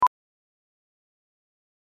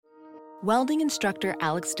Welding instructor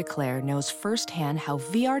Alex DeClaire knows firsthand how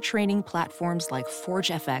VR training platforms like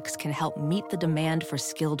ForgeFX can help meet the demand for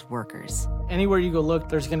skilled workers. Anywhere you go look,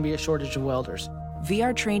 there's going to be a shortage of welders.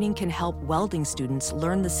 VR training can help welding students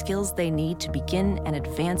learn the skills they need to begin and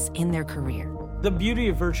advance in their career. The beauty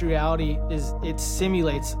of virtual reality is it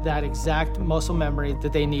simulates that exact muscle memory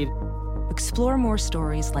that they need. Explore more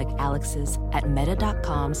stories like Alex's at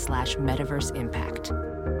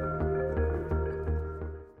meta.com/metaverseimpact.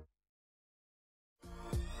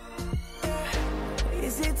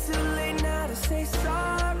 Is it too late now to say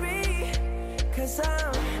sorry? 'Cause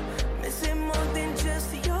I'm missing more than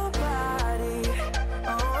just your body.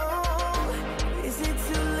 Oh, is it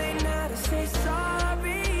too late now to say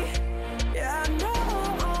sorry? Yeah, I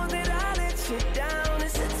know that I let you down.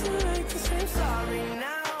 Is it too late to say sorry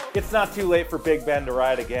now? It's not too late for Big Ben to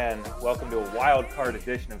ride again. Welcome to a wild card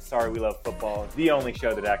edition of Sorry We Love Football, the only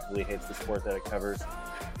show that actively hates the sport that it covers.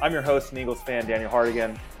 I'm your host and Eagles fan, Daniel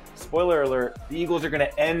Hardigan. Spoiler alert, the Eagles are going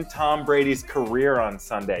to end Tom Brady's career on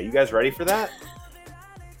Sunday. You guys ready for that?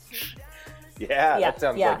 Yeah, that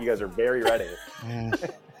sounds like you guys are very ready.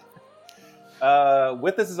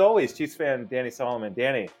 With us as always, Chiefs fan Danny Solomon.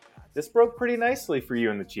 Danny, this broke pretty nicely for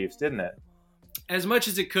you and the Chiefs, didn't it? As much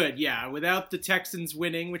as it could, yeah. Without the Texans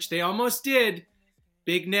winning, which they almost did,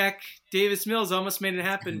 Big Neck Davis Mills almost made it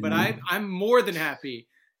happen. But I'm more than happy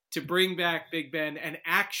to bring back Big Ben and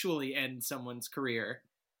actually end someone's career.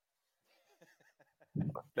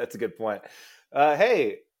 That's a good point.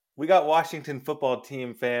 Hey, we got Washington football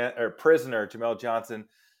team prisoner Jamel Johnson.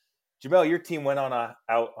 Jamel, your team went out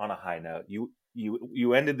on a high note.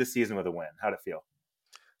 You ended the season with a win. How'd it feel?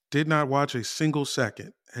 Did not watch a single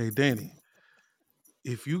second. Hey, Danny,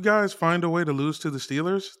 if you guys find a way to lose to the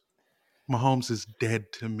Steelers, Mahomes is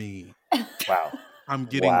dead to me. Wow. I'm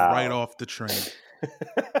getting right off the train.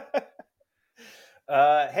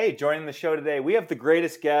 Hey, joining the show today, we have the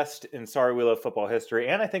greatest guest in Sorry We Love Football history,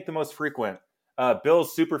 and I think the most frequent.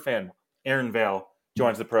 Bills superfan Aaron Vale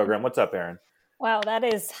joins the program. What's up, Aaron? Wow, that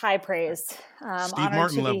is high praise. Steve Honored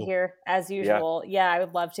Martin to level. be here, as usual. Yeah, I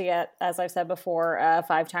would love to get, as I've said before, a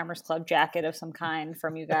Five-Timers Club jacket of some kind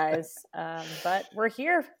from you guys. But we're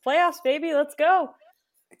here. Playoffs, baby. Let's go.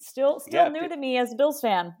 Still new to me as a Bills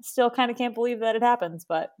fan. Still kind of can't believe that it happens,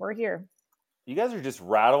 but we're here. You guys are just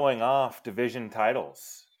rattling off division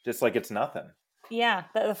titles, just like it's nothing. Yeah,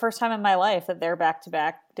 the first time in my life that they're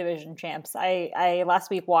back-to-back division champs. I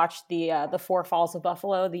last week watched the Four Falls of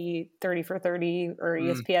Buffalo, the 30 for 30 or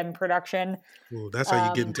ESPN production. Well, that's how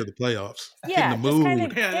you get into the playoffs. Yeah, in the mood. Kind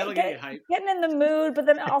of That'll get you hyped. Getting in the mood, but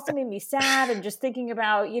then it also made me sad and just thinking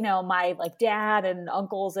about, my dad and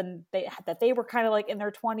uncles and that they were kind of in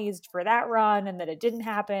their 20s for that run and that it didn't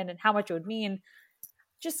happen and how much it would mean.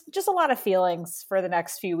 Just a lot of feelings for the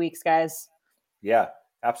next few weeks, guys. Yeah,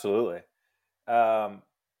 absolutely. I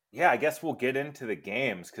guess we'll get into the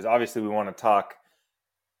games because obviously we want to talk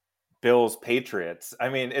Bills Patriots. I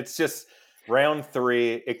mean, it's just round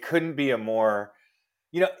 3. It couldn't be a more,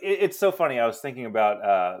 it's so funny. I was thinking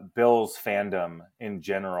about Bills fandom in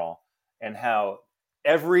general and how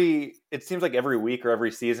it seems like every week or every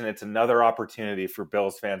season, it's another opportunity for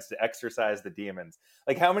Bills fans to exercise the demons.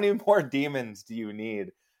 Like, how many more demons do you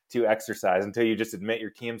need to exercise until you just admit your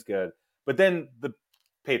team's good? But then the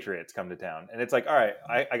Patriots come to town and it's like, all right,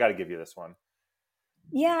 I got to give you this one.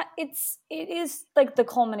 Yeah, it is like the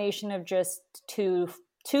culmination of just two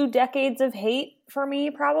decades of hate for me,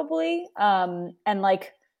 probably. And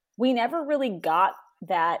we never really got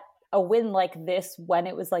a win like this when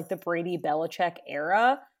it was the Brady Belichick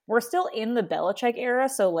era. We're still in the Belichick era,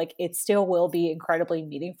 so it still will be incredibly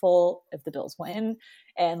meaningful if the Bills win.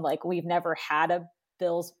 And we've never had a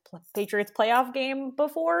Bills Patriots playoff game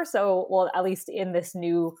before, so at least in this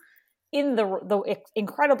new, in the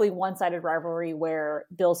incredibly one-sided rivalry where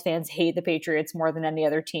Bills fans hate the Patriots more than any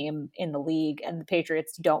other team in the league, and the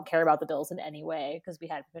Patriots don't care about the Bills in any way because we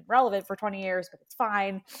hadn't been relevant for 20 years, but it's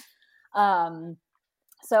fine.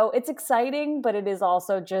 So it's exciting, but it is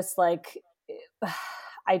also just I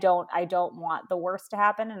don't want the worst to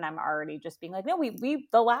happen, and I'm already just being no,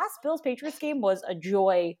 the last Bills Patriots game was a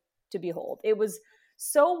joy to behold. It was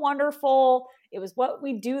so wonderful. It was what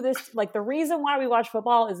we do this, the reason why we watch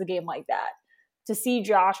football is a game like that. To see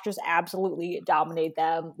Josh just absolutely dominate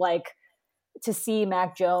them, to see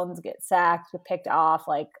Mac Jones get sacked, get picked off,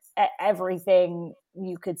 everything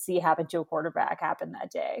you could see happen to a quarterback happened that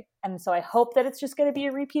day. And so I hope that it's just going to be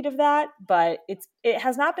a repeat of that, but it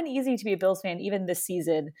has not been easy to be a Bills fan even this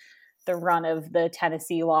season. The run of the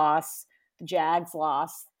Tennessee loss, the Jags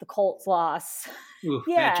loss, the Colts loss. Ooh,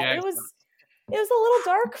 yeah, it was a little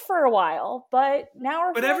dark for a while, but now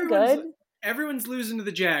we're feeling good. everyone's losing to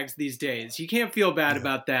the Jags these days. You can't feel bad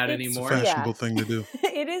about that It's anymore. It's a fashionable thing to do.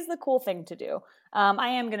 It is the cool thing to do. I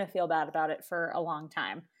am going to feel bad about it for a long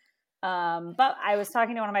time. But I was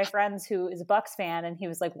talking to one of my friends who is a Bucs fan, and he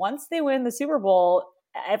was like, once they win the Super Bowl,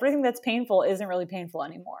 everything that's painful isn't really painful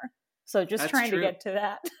anymore. So just That's trying true. to get to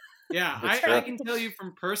that. Yeah, That's I true. can tell you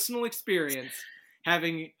from personal experience,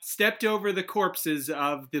 having stepped over the corpses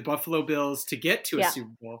of the Buffalo Bills to get to a Yeah.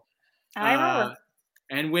 Super Bowl. I remember.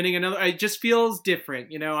 And winning another, it just feels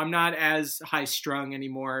different. You know, I'm not as high strung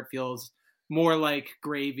anymore. It feels more like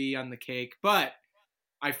gravy on the cake. But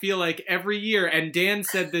I feel like every year, and Dan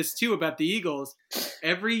said this too about the Eagles,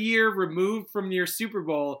 every year removed from your Super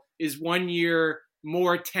Bowl is 1 year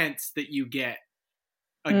more tense that you get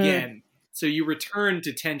again. So you return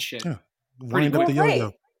to tension. Yeah. Pretty Wind up the Well, yo-yo.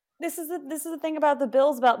 right. This is the thing about the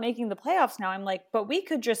Bills about making the playoffs now. I'm like, but we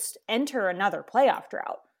could just enter another playoff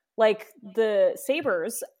drought. Like the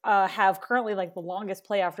Sabres have currently like the longest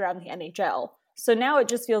playoff drought in the NHL. So now it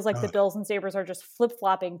just feels like the God. Bills and Sabres are just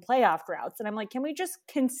flip-flopping playoff droughts. And I'm like, can we just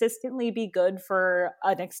consistently be good for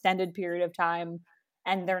an extended period of time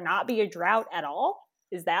and there not be a drought at all?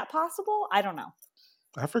 Is that possible? I don't know.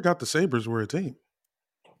 I forgot the Sabres were a team.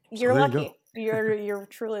 You're there you lucky. You're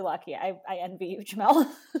truly lucky. I envy you, Jamel.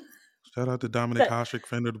 Shout out to Dominic But- Hasek,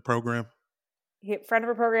 friend of the program. Friend of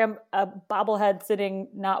a program, a bobblehead sitting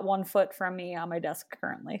not 1 foot from me on my desk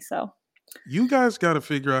currently. So You guys got to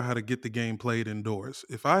figure out how to get the game played indoors.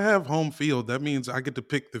 If I have home field, that means I get to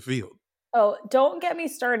pick the field. Oh, don't get me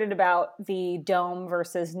started about the dome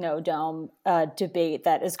versus no dome debate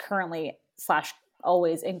that is currently /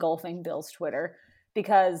 always engulfing Bill's Twitter,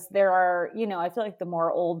 because there are, I feel like the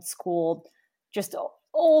more old school, just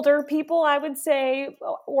older people, I would say,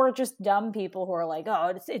 or just dumb people who are like,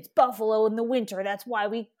 oh, it's Buffalo in the winter. That's why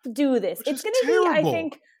we do this. Which It's is going to be, I terrible.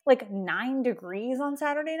 think, like 9 degrees on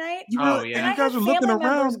Saturday night. Oh, yeah. And And I you guys have are looking family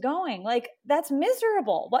members around. going, like, that's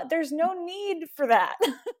miserable. What? There's no need for that.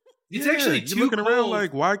 It's Yeah, actually you're too looking cold. around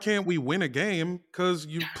like, why can't we win a game? Because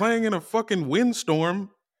you're playing in a fucking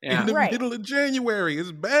windstorm Yeah. in the Right. middle of January.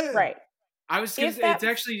 It's bad. Right. I was gonna If say that-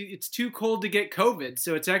 it's too cold to get COVID,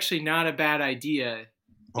 so it's actually not a bad idea.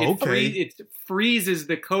 Okay. It freezes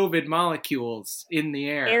the COVID molecules in the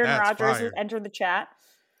air. Aaron That's Rodgers fire. has entered the chat.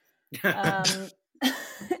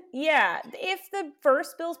 Yeah, if the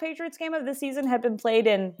first Bills-Patriots game of the season had been played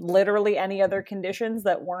in literally any other conditions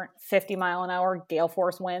that weren't 50-mile-an-hour gale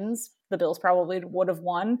force winds, the Bills probably would have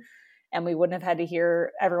won, and we wouldn't have had to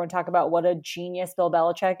hear everyone talk about what a genius Bill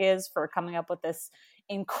Belichick is for coming up with this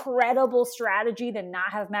incredible strategy to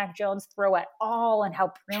not have Mac Jones throw at all and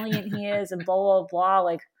how brilliant he is and blah, blah, blah.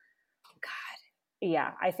 Like, God,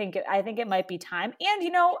 yeah, I think it might be time.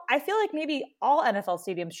 And, I feel like maybe all NFL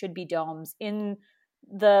stadiums should be domes in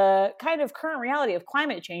the kind of current reality of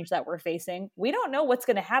climate change that we're facing. We don't know what's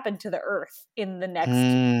going to happen to the earth in the next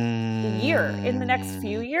year, in the next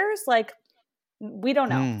few years. Like, we don't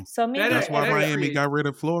know. So maybe That's why That's Miami crazy. got rid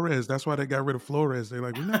of Flores. That's why they got rid of Flores. They're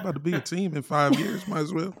like, we're not about to be a team in 5 years. Might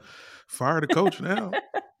as well fire the coach now.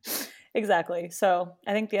 Exactly. So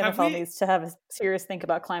I think the Have NFL we- needs to have a serious think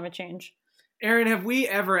about climate change. Aaron, have we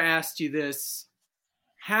ever asked you this?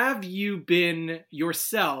 Have you been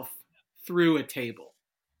yourself through a table?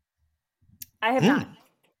 I have not.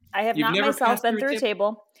 I have You've not never myself passed been through a through a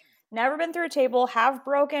table. Never been through a table. Have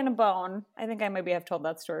broken a bone. I think I maybe have told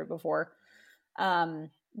that story before.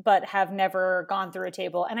 But have never gone through a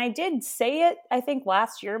table. And I did say it, I think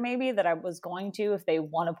last year maybe, that I was going to if they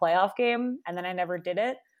won a playoff game, and then I never did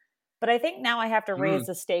it. But I think now I have to raise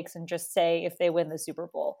the stakes and just say if they win the Super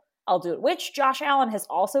Bowl, I'll do it, which Josh Allen has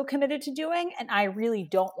also committed to doing, and I really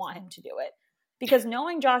don't want him to do it. Because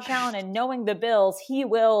knowing Josh Allen and knowing the Bills, he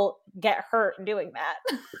will get hurt doing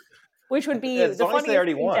that. Which would be As the long as they funniest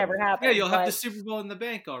already thing won. to ever happen. Yeah, you'll have but- the Super Bowl in the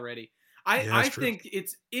bank already. Yeah, I that's true. think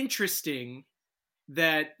it's interesting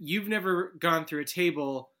that you've never gone through a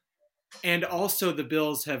table, and also the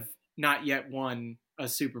Bills have not yet won a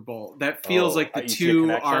Super Bowl. That feels Oh, like the you see a two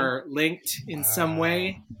connection? are linked in some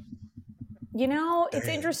way. It's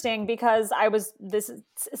Damn. interesting because I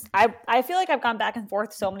feel like I've gone back and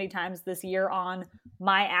forth so many times this year on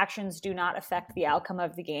my actions do not affect the outcome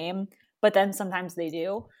of the game, but then sometimes they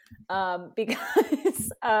do.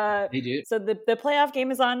 Because They do. so the playoff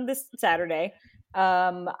game is on this Saturday.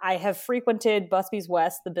 I have frequented Busby's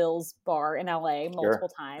West, the Bills bar in LA, multiple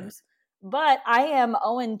times, but I am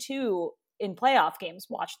 0-2 in playoff games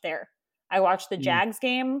watched there. I watched the Jags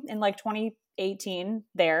game in like 2018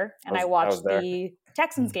 there, and I I was watched there. the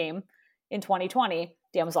Texans game in 2020.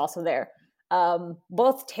 Dan was also there.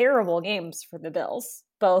 Both terrible games for the Bills,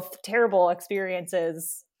 both terrible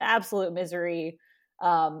experiences, absolute misery.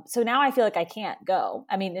 So now I feel like I can't go.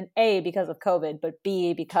 I mean, A, because of COVID, but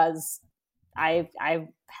B, because I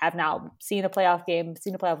have now seen a playoff game,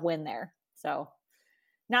 seen a playoff win there. So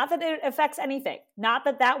not that it affects anything, not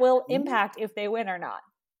that will impact if they win or not.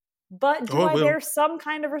 But do I bear some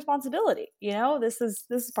kind of responsibility? This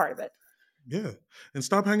is part of it. Yeah. And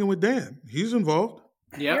stop hanging with Dan. He's involved.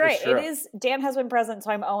 Yeah, you're right. Sure. It is. Dan has been present,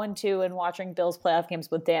 so I'm 0-2 in watching Bills playoff games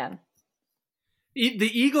with Dan. The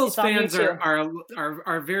Eagles fans YouTube.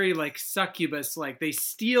 are very like succubus. Like they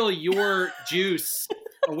steal your juice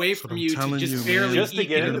away from you to just barely Just to eat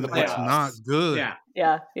get into into the the playoffs. It's not good.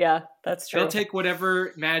 Yeah, That's true. they'll take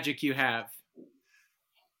whatever magic you have.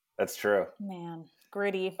 That's true. Man,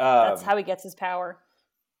 gritty. That's how he gets his power.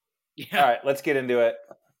 Yeah. All right, let's get into it.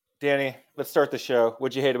 Danny, let's start the show.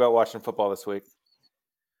 What'd you hate about watching football this week?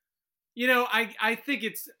 I think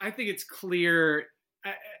it's clear.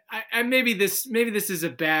 I maybe this is a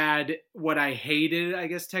bad what I hated, I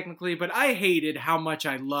guess technically, but I hated how much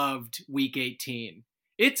I loved Week 18.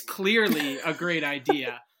 It's clearly a great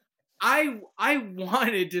idea. I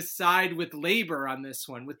wanted to side with labor on this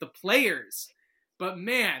one, with the players, but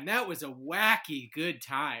man, that was a wacky good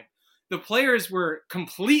time. The players were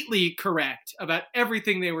completely correct about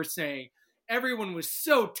everything they were saying. Everyone was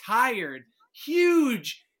so tired.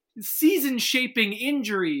 Huge season-shaping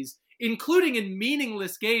injuries, including in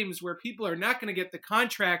meaningless games where people are not going to get the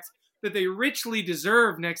contracts that they richly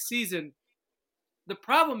deserve next season. The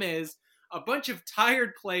problem is a bunch of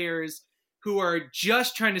tired players who are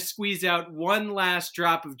just trying to squeeze out one last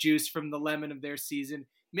drop of juice from the lemon of their season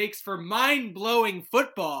makes for mind-blowing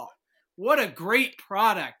football. What a great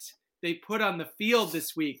product they put on the field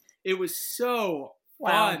this week. It was so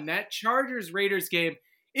fun. That Chargers-Raiders game,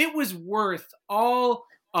 it was worth all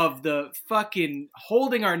of the fucking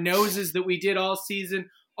holding our noses that we did all season,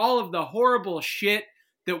 all of the horrible shit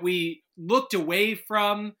that we looked away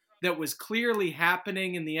from that was clearly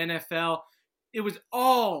happening in the NFL. It was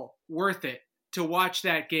all worth it to watch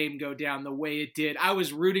that game go down the way it did. I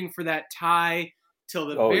was rooting for that tie till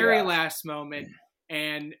the very last moment,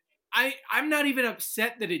 and I'm not even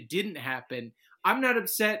upset that it didn't happen. I'm not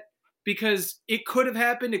upset because it could have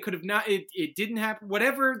happened. It could have not. It didn't happen.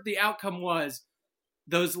 Whatever the outcome was,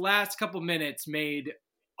 those last couple minutes made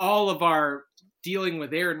all of our dealing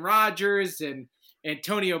with Aaron Rodgers and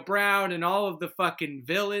Antonio Brown and all of the fucking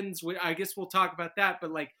villains. I guess we'll talk about that.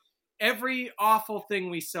 But like every awful thing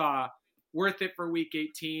we saw, worth it for Week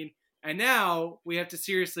 18. And now we have to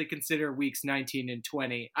seriously consider weeks 19 and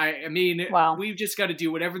 20. I mean, we've just got to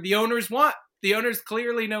do whatever the owners want. The owners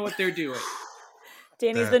clearly know what they're doing.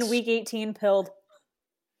 Danny's been Week 18 pilled.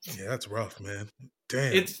 Yeah, that's rough, man.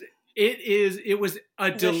 Damn. It was a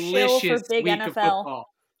delicious week NFL. Of football.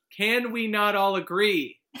 Can we not all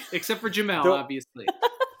agree? Except for Jamel, obviously.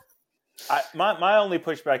 My only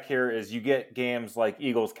pushback here is you get games like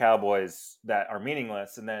Eagles-Cowboys that are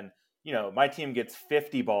meaningless, and then my team gets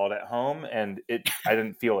 50 balled at home, and I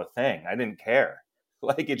didn't feel a thing. I didn't care.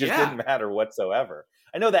 Like it just didn't matter whatsoever.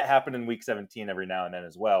 I know that happened in Week 17 every now and then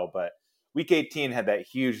as well, but Week 18 had that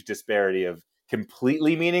huge disparity of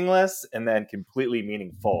completely meaningless and then completely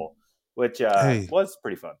meaningful, which was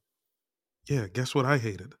pretty fun. Yeah, guess what I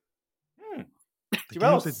hated? The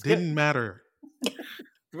Jamel's games that didn't matter.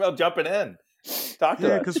 Jamel jumping in. Talk to us.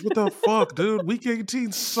 Yeah, because what the fuck, dude? Week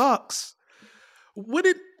 18 sucks. What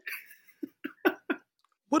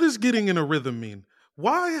does getting in a rhythm mean?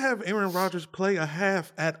 Why have Aaron Rodgers play a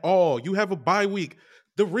half at all? You have a bye week.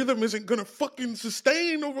 The rhythm isn't going to fucking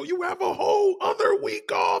sustain over. You have a whole other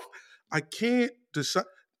week off. I can't decide.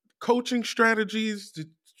 Coaching strategies,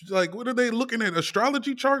 like what are they looking at?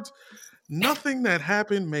 Astrology charts? Nothing that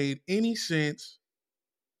happened made any sense.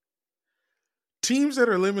 Teams that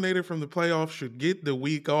are eliminated from the playoffs should get the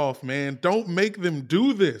week off, man. Don't make them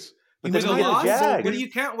do this. But there's a loss? What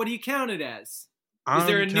do you count it as? Is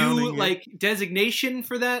there a new designation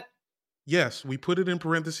for that? Yes, we put it in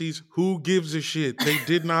parentheses. Who gives a shit? They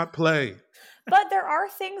did not play. But there are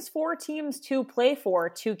things for teams to play for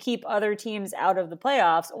to keep other teams out of the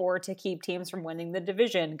playoffs or to keep teams from winning the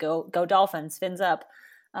division. Go Dolphins, fins up.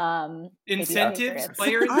 Incentives,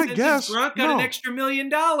 player incentives. I guess, Gronk got an extra $1 million,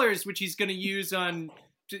 which he's going to use on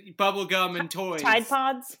bubble gum and toys. Tide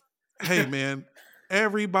Pods. Hey, man.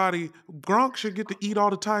 Everybody, Gronk should get to eat all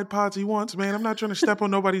the Tide Pods he wants, man. I'm not trying to step on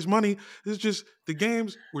nobody's money. It's just the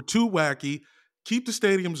games were too wacky. Keep the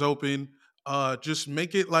stadiums open. Just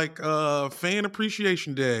make it like fan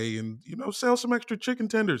appreciation day and, sell some extra chicken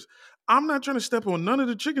tenders. I'm not trying to step on none of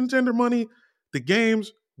the chicken tender money. The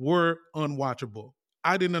games were unwatchable.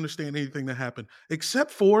 I didn't understand anything that happened,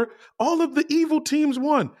 except for all of the evil teams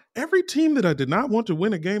won. Every team that I did not want to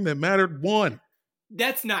win a game that mattered won.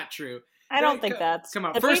 That's not true. I don't think that's. Come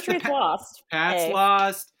on. The First, Patriots lost. Pats Hey.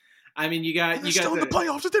 lost. I mean, you got still in the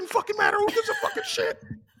playoffs. It didn't fucking matter. Who gives a fucking shit?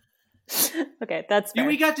 Okay, that's fair.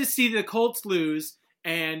 We got to see the Colts lose,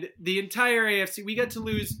 and the entire AFC. We got to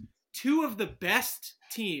lose two of the best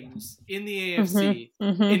teams in the AFC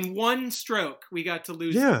in one stroke. We got to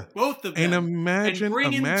lose both of them. And imagine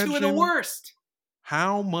bring in two of the worst.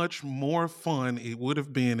 How much more fun it would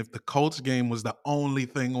have been if the Colts game was the only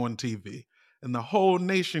thing on TV and the whole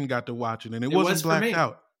nation got to watch it and it wasn't blacked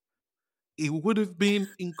out. It would have been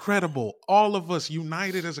incredible. All of us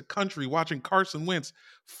united as a country watching Carson Wentz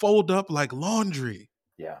fold up like laundry.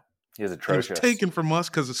 Yeah, he was atrocious. It was taken from us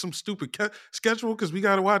because of some stupid schedule because we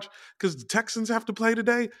got to watch because the Texans have to play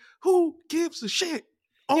today. Who gives a shit?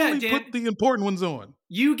 Only Dan, put the important ones on.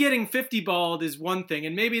 You getting 50-balled is one thing,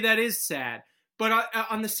 and maybe that is sad. But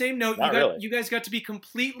on the same note, you guys got to be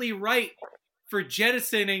completely right for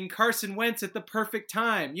jettisoning Carson Wentz at the perfect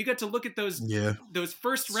time. You got to look at those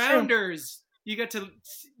first rounders. You got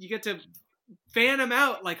to fan them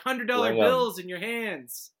out like $100 bills in your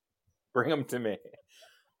hands. Bring them to me,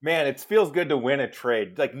 man. It feels good to win a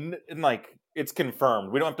trade. Like it's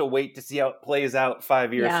confirmed. We don't have to wait to see how it plays out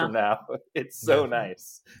 5 years from now. It's so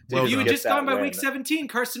nice. If you had just gone by week 17,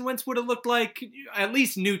 Carson Wentz would have looked like at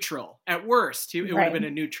least neutral. At worst, it would have been a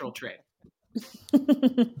neutral trade.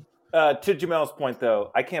 To Jamel's point,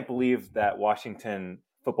 though, I can't believe that Washington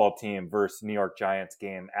football team versus New York Giants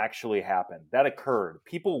game actually happened. That occurred.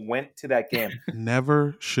 People went to that game.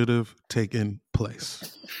 Never should have taken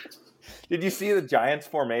place. Did you see the Giants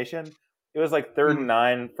formation? It was like 3rd and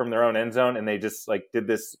 9 from their own end zone, and they just did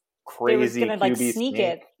this crazy they were gonna, QB sneak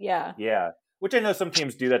it. Yeah. Which I know some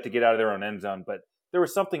teams do that to get out of their own end zone, but there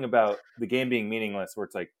was something about the game being meaningless where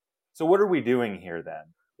it's like, so what are we doing here then?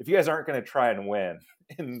 If you guys aren't going to try and win,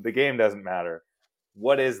 and the game doesn't matter,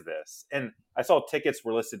 what is this? And I saw tickets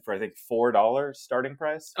were listed for I think $4 starting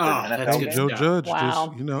price. That's good. Joe Judge,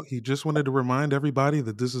 wow. he just wanted to remind everybody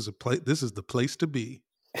that this is the place to be,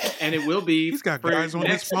 and it will be. He's got guys on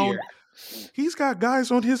his phone. Year. He had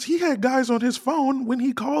guys on his phone when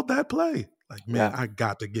he called that play. Like, man, I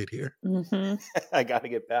got to get here. Mm-hmm. I got to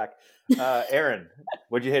get back. Aaron,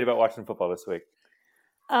 what'd you hate about watching football this week?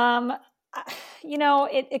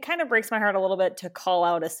 It kind of breaks my heart a little bit to call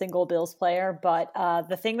out a single Bills player, but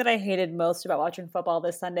the thing that I hated most about watching football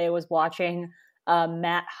this Sunday was watching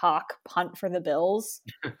Matt Hawk punt for the Bills.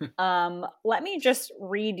 Let me just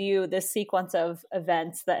read you this sequence of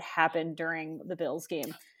events that happened during the Bills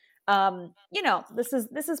game. This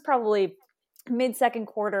is probably mid-second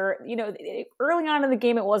quarter. Early on in the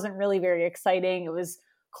game, it wasn't really very exciting. It was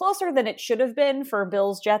closer than it should have been for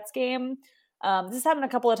Bills-Jets game. This has happened a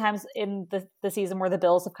couple of times in the season where the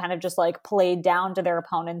Bills have kind of just like played down to their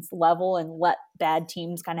opponent's level and let bad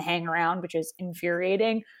teams kind of hang around, which is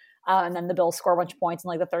infuriating. And then the Bills score a bunch of points in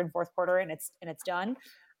like the third and fourth quarter and it's done.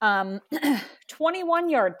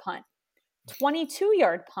 21-yard punt,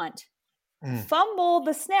 22-yard punt, fumbled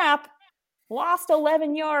the snap, lost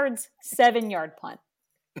 11 yards, 7-yard punt.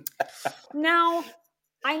 Now,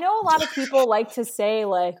 I know a lot of people like to say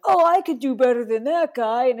like, oh, I could do better than that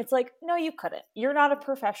guy. And it's like, no, you couldn't. You're not a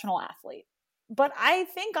professional athlete. But I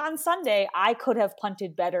think on Sunday, I could have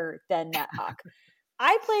punted better than Matt Hawk.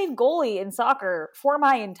 I played goalie in soccer for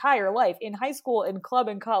my entire life, in high school, in club,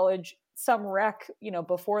 in college, some rec,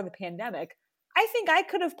 before the pandemic. I think I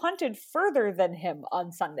could have punted further than him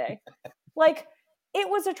on Sunday. Like, it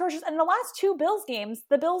was atrocious. And the last two Bills games,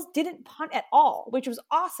 the Bills didn't punt at all, which was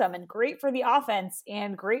awesome and great for the offense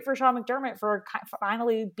and great for Sean McDermott for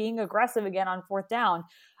finally being aggressive again on fourth down.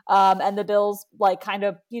 And the Bills kind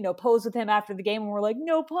of, posed with him after the game and were like,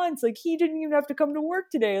 no punts. Like, he didn't even have to come to work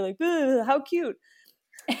today. Like, how cute.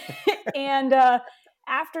 And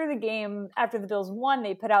after the game, after the Bills won,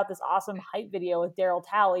 they put out this awesome hype video with Daryl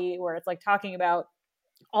Talley where it's like talking about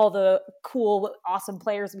all the cool, awesome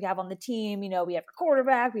players we have on the team. We have our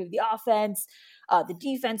quarterback, we have the offense, the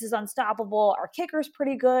defense is unstoppable, our kicker's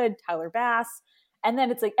pretty good, Tyler Bass. And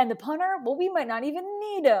then it's like, and the punter, well, we might not even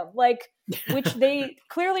need him. Which they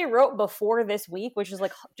clearly wrote before this week, which is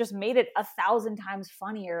just made it 1,000 times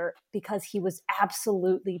funnier because he was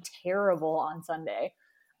absolutely terrible on Sunday.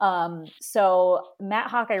 So Matt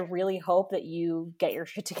Hawk, I really hope that you get your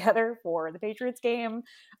shit together for the Patriots game.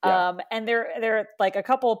 Yeah. And they're like a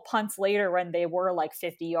couple punts later when they were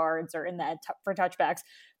 50 yards or in that for touchbacks,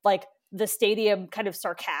 the stadium kind of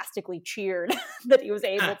sarcastically cheered that he was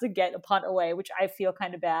able to get a punt away, which I feel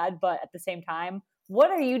kind of bad, but at the same time, what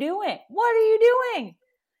are you doing? What are you doing?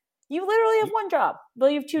 You literally have one job. Well,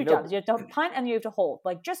 you have two jobs. You have to punt and you have to hold.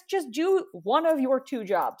 Just do one of your two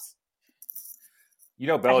jobs.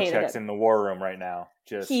 I hated Belichick's it. in the war room right now,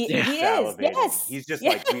 just He is, salivating. yes, He's just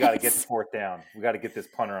like, we got to get yes. the fourth down. We got to get this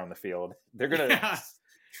punter on the field. They're gonna Yeah.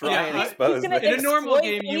 try Yeah, and he's expose gonna In a this. normal exploit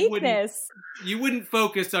game, the you wouldn't weakness. you wouldn't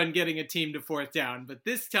focus on getting a team to fourth down, but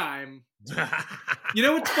this time, you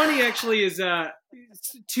know what's funny actually is to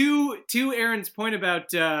Aaron's point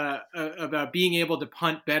about being able to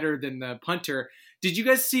punt better than the punter. Did you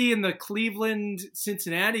guys see in the Cleveland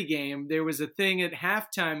Cincinnati game there was a thing at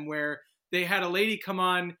halftime where they had a lady come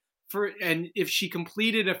on and if she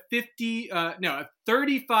completed a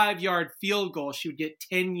 35-yard field goal, she would get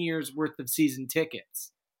 10 years worth of season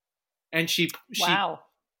tickets. And she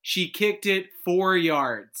kicked it 4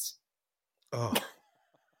 yards. Oh.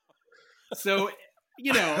 So,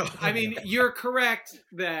 I mean, you're correct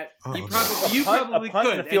that you A probably punt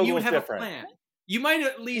and could, a field and you goal is have different. a plan. You might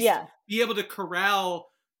at least be able to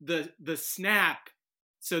corral the snap,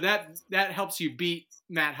 so that helps you beat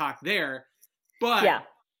Matt Hawk there. But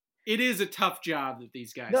it is a tough job that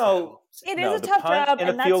these guys have. It is a tough job,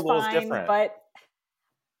 and that's fine. But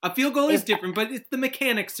a field goal is different, but the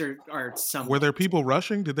mechanics are something. Were there people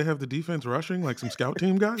rushing? Did they have the defense rushing like some scout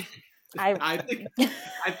team guys? I think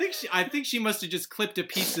she must have just clipped a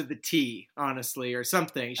piece of the tee, honestly, or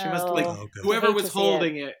something. She must whoever was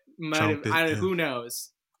holding it might have. Who knows?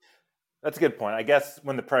 That's a good point. I guess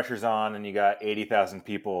when the pressure's on and you got 80,000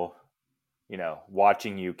 people,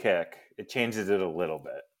 watching you kick, it changes it a little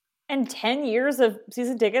bit. And 10 years of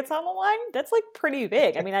season tickets on the line? That's like pretty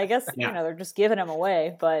big. I mean, I guess, they're just giving them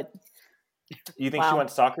away, but. You think she went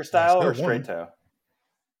soccer style or straight toe?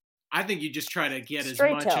 I think you just try to get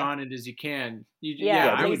straight as much toe. on it as you can.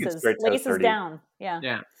 I would get straight toe laces 30. down. Yeah.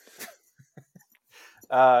 Yeah.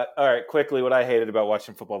 All right, quickly, what I hated about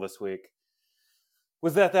watching football this week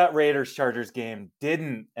was that Raiders-Chargers game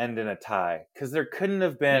didn't end in a tie, because there couldn't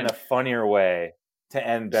have been a funnier way to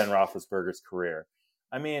end Ben Roethlisberger's career.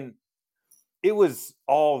 I mean, it was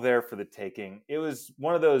all there for the taking. It was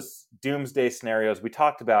one of those doomsday scenarios. We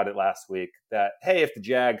talked about it last week that, hey, if the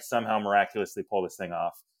Jags somehow miraculously pull this thing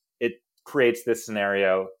off, it creates this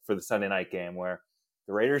scenario for the Sunday night game where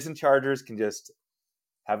the Raiders and Chargers can just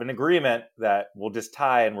have an agreement that we'll just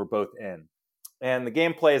tie and we're both in. And the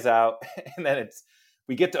game plays out, and then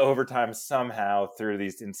we get to overtime somehow through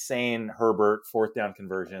these insane Herbert fourth down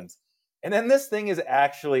conversions. And then this thing is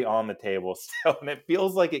actually on the table still, and it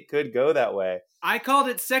feels like it could go that way. I called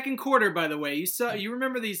it second quarter, by the way. You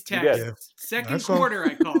remember these texts? Yeah. Second quarter,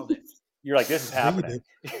 I called it. You're like, this is happening.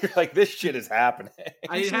 You're like, this shit is happening.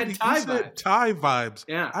 I had tie vibes. Tie vibes.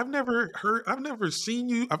 Yeah. I've never seen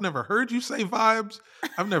you. I've never heard you say vibes.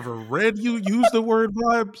 I've never read you use the word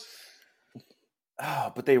vibes.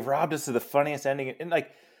 Oh, but they robbed us of the funniest ending. And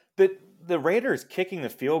like the Raiders kicking the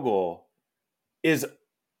field goal is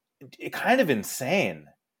kind of insane.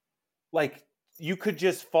 Like, you could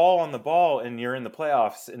just fall on the ball and you're in the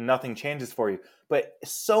playoffs and nothing changes for you. But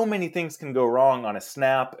so many things can go wrong on a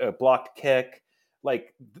snap, a blocked kick.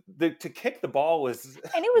 Like, to kick the ball was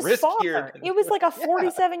and it was riskier. It was like a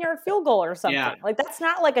 47-yard field goal or something. Yeah. Like, that's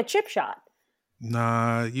not like a chip shot.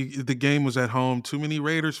 Nah, the game was at home. Too many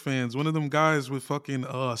Raiders fans. One of them guys with fucking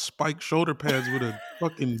spiked shoulder pads would have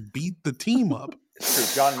fucking beat the team up.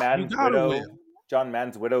 It's true. John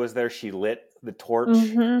Madden's widow is there. She lit the torch.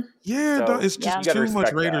 Mm-hmm. Yeah, So it's just you gotta too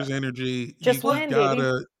much respect Raiders that. energy. Just win,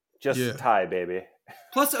 baby. Just tie, baby.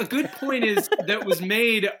 Plus, a good point that was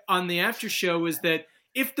made on the after show was that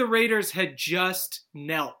if the Raiders had just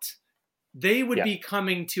knelt, they would be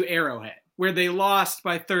coming to Arrowhead, where they lost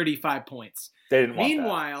by 35 points. They didn't want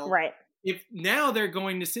Meanwhile, Right. if now they're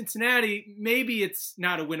going to Cincinnati, maybe it's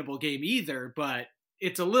not a winnable game either, but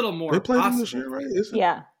it's a little more They played possible. them this year, right? Is it?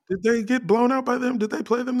 Yeah. Did they get blown out by them? Did they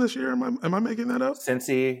play them this year? Am I making that up?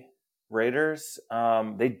 Cincy Raiders,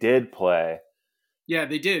 they did play. Yeah,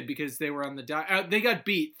 they did, because they were on the they got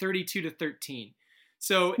beat 32-13.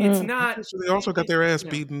 So it's not. So they also got their ass you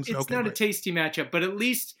know, beaten. It's not a tasty matchup, but at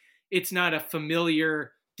least it's not a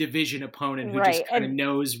familiar division opponent who just kind of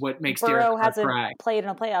knows what makes Derek Burrow Carr hasn't cry. played in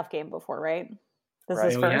a playoff game before, right? This Right.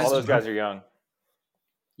 is first. All those guys are young.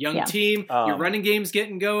 Young team, your running game's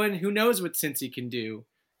getting going. Who knows what Cincy can do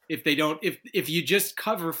if they don't? If you just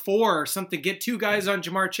cover 4 or something, get 2 guys on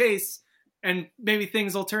Jamar Chase, and maybe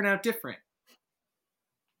things will turn out different.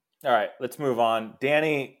 All right, let's move on.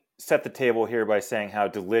 Danny set the table here by saying how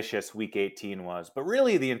delicious Week 18 was, but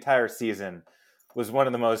really the entire season was one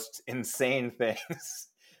of the most insane things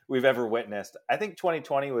we've ever witnessed. I think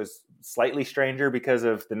 2020 was slightly stranger because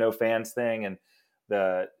of the no fans thing,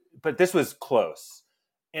 but this was close.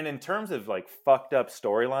 And in terms of like fucked up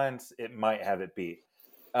storylines, it might have it beat.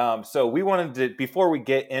 So we wanted to, before we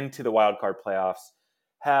get into the wild card playoffs,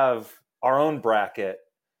 have our own bracket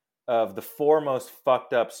of the 4 most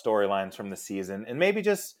fucked up storylines from the season, and maybe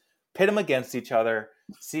just pit them against each other,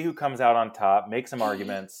 see who comes out on top, make some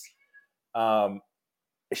arguments.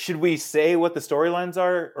 Should we say what the storylines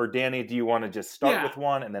are, or Danny, do you want to just start with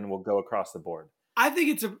one and then we'll go across the board? I think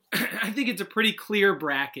it's a pretty clear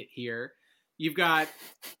bracket here. You've got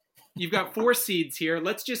 4 seeds here.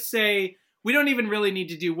 Let's just say we don't even really need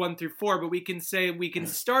to do 1 through 4, but we can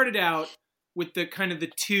start it out with the kind of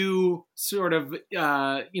the 2 sort of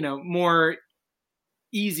more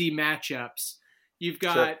easy matchups. You've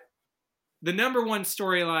got the number 1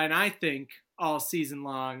 storyline, I think, all season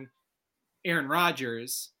long, Aaron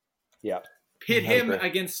Rodgers. Yeah. Pit him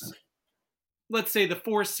against, let's say, the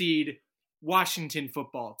 4 seed Washington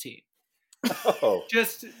football team. Oh.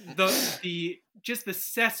 Just the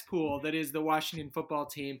cesspool that is the Washington football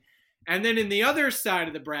team. And then in the other side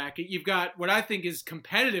of the bracket, you've got what I think is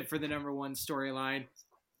competitive for the number 1 storyline,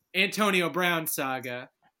 Antonio Brown saga,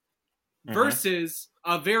 versus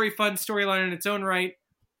a very fun storyline in its own right,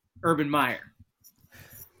 Urban Meyer.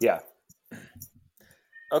 Yeah.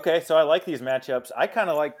 Okay, so I like these matchups. I kind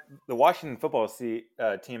of like the Washington football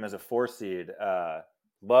team as a 4 seed.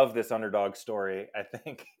 Love this underdog story. I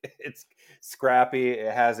think it's scrappy.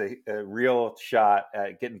 It has a real shot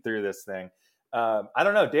at getting through this thing. I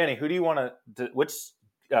don't know, Danny, who do you want to which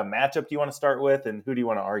matchup do you want to start with, and who do you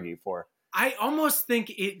want to argue for? I almost think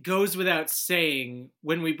it goes without saying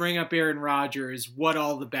when we bring up Aaron Rodgers what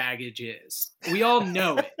all the baggage is. We all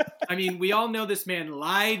know it. I mean, we all know this man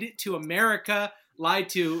lied to America, lied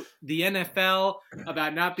to the NFL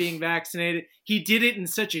about not being vaccinated. He did it in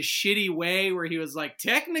such a shitty way where he was like,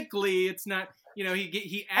 technically it's not,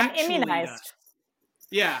 he actually immunized. Does.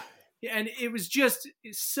 Yeah. And it was just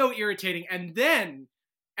so irritating. And then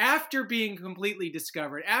after being completely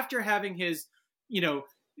discovered, after having his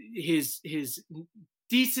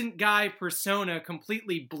decent guy persona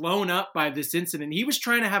completely blown up by this incident, he was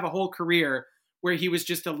trying to have a whole career where he was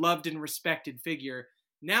just a loved and respected figure.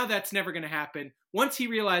 Now that's never going to happen. Once he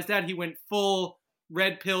realized that, he went full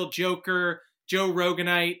red pill Joker, Joe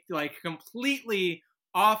Roganite, like completely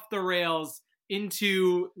off the rails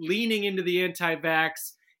into leaning into the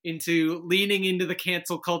anti-vax, into leaning into the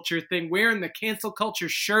cancel culture thing, wearing the cancel culture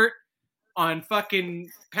shirt on fucking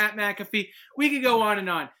Pat McAfee. We could go on and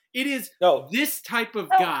on. It is this type of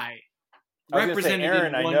guy represented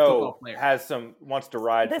Aaron, in one I know, football player. wants to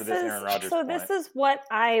ride for this Aaron Rodgers. So this is what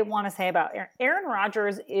I want to say about Aaron. Aaron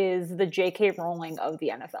Rodgers is the J.K. Rowling of the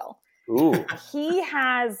NFL. Ooh. He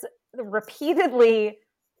has repeatedly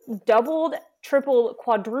doubled, tripled,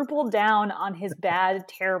 quadrupled down on his bad,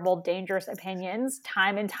 terrible, dangerous opinions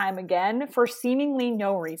time and time again for seemingly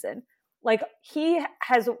no reason. Like, he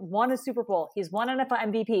has won a Super Bowl. He's won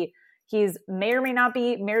NFL MVP. He's may or may not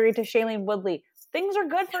be married to Shailene Woodley. Things are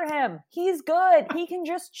good for him. He's good. He can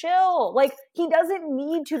just chill. Like, he doesn't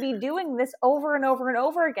need to be doing this over and over and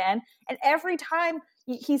over again. And every time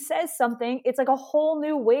he says something, it's like a whole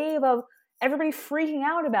new wave of everybody freaking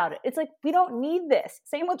out about it. It's like, we don't need this.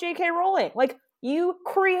 Same with J.K. Rowling. Like, you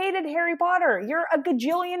created Harry Potter. You're a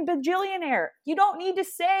bajillionaire. You don't need to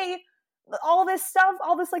say all this stuff,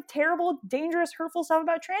 all this like terrible, dangerous, hurtful stuff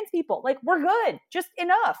about trans people. Like, we're good. Just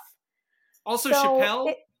enough. Also, so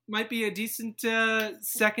Chappelle might be a decent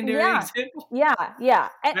secondary example. Yeah.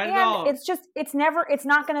 And it's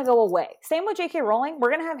not going to go away. Same with J.K. Rowling. We're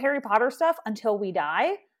going to have Harry Potter stuff until we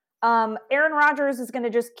die. Aaron Rodgers is going to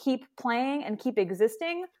just keep playing and keep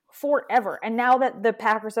existing forever. And now that the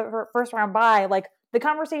Packers are first round bye, like, the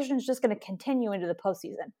conversation is just going to continue into the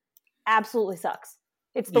postseason. Absolutely sucks.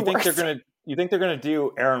 It's the worst. You think they're gonna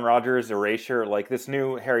do Aaron Rodgers erasure, like this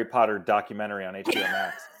new Harry Potter documentary on HBO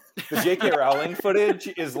Max? The J.K. Rowling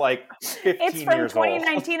footage is like 15 It's from years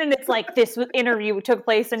 2019, old. And it's like this interview took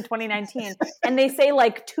place in 2019, and they say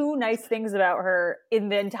like 2 nice things about her in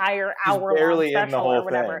the entire hour-long special or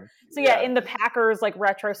whatever. Thing. So yeah, in the Packers like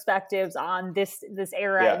retrospectives on this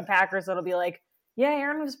era in Packers, it'll be like, yeah,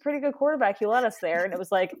 Aaron was a pretty good quarterback. He led us there, and it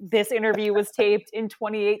was like this interview was taped in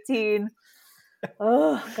 2018.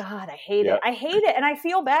 Oh God, I hate it. I hate it, and I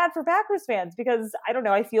feel bad for Packers fans because I don't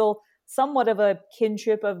know. I feel somewhat of a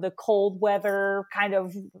kinship of the cold weather kind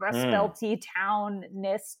of Rust Belty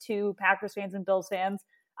townness to Packers fans and Bills fans.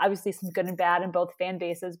 Obviously, some good and bad in both fan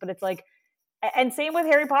bases, but it's like, and same with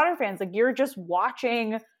Harry Potter fans. Like, you're just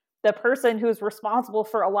watching the person who's responsible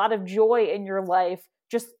for a lot of joy in your life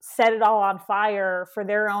just set it all on fire for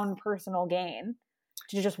their own personal gain.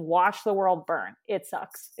 To just watch the world burn. It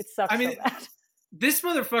sucks. It sucks. I mean, so bad. This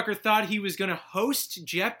motherfucker thought he was going to host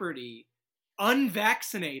Jeopardy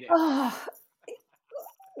unvaccinated.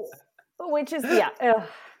 Which is, Jamel.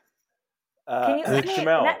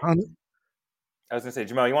 I was going to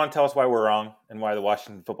say, Jamel, you want to tell us why we're wrong and why the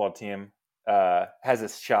Washington football team has a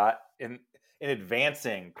shot in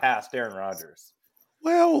advancing past Aaron Rodgers?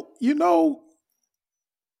 Well,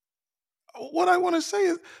 what I want to say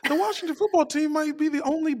is the Washington football team might be the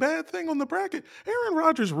only bad thing on the bracket. Aaron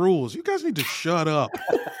Rodgers rules. You guys need to shut up.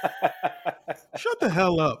 Shut the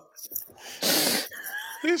hell up.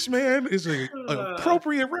 This man is an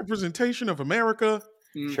appropriate representation of America.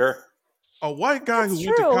 Sure. A white guy That's who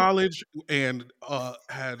went to true. college and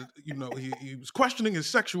had, he was questioning his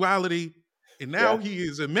sexuality, and now he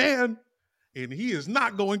is a man, and he is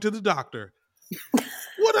not going to the doctor.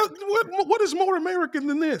 What is more American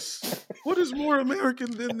than this? What is more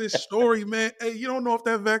American than this story, man? Hey, you don't know if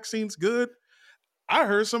that vaccine's good? I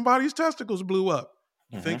heard somebody's testicles blew up.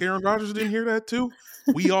 You think Aaron Rodgers didn't hear that too?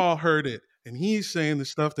 We all heard it. And he's saying the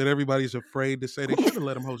stuff that everybody's afraid to say. They should have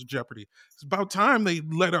let him host Jeopardy. It's about time they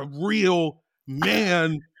let a real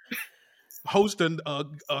man host a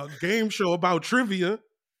game show about trivia.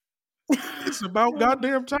 It's about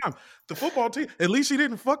goddamn time. The football team, at least he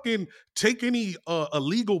didn't fucking take any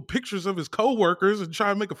illegal pictures of his coworkers and try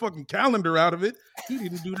and make a fucking calendar out of it. He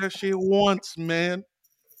didn't do that shit once, man.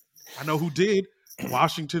 I know who did.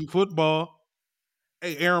 Washington football.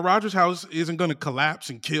 Hey, Aaron Rodgers' house isn't going to collapse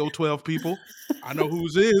and kill 12 people. I know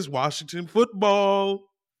whose is. Washington football.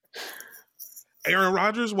 Aaron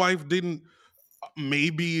Rodgers' wife didn't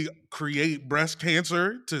maybe create breast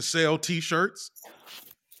cancer to sell T-shirts.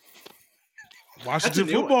 Washington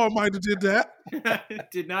football might have did that.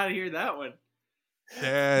 Did not hear that one.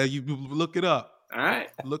 Yeah, you look it up. All right.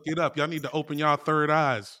 Look it up. Y'all need to open y'all third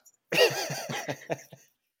eyes.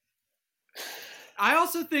 I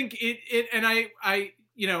also think it and I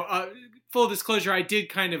full disclosure, I did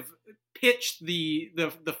kind of pitch the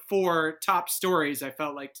 4 top stories I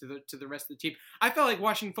felt like to the rest of the team. I felt like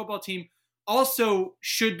Washington football team also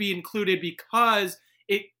should be included because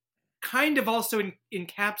it kind of also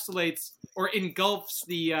encapsulates or engulfs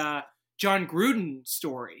the John Gruden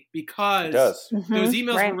story, because It does. those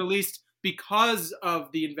emails right. were released because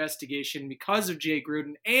of the investigation, because of Jay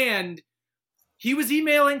Gruden, and he was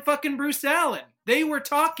emailing fucking Bruce Allen. They were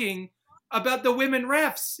talking about the women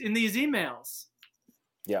refs in these emails.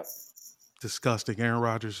 Yep. Disgusting. Aaron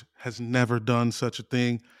Rodgers has never done such a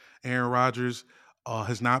thing. Aaron Rodgers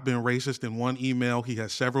has not been racist in one email. He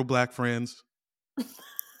has several black friends.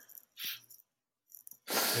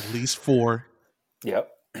 At least 4. Yep.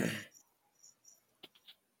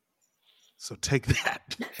 So take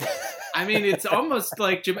that. I mean, it's almost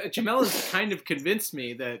like Jamel has kind of convinced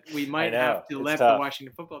me that we might have to let tough. the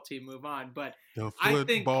Washington football team move on. But The I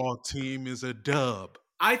think- football team is a dub.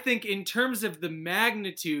 I think in terms of the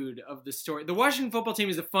magnitude of the story, the Washington football team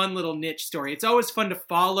is a fun little niche story. It's always fun to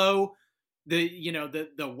follow the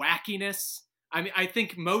wackiness. I mean, I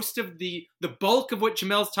think most of the bulk of what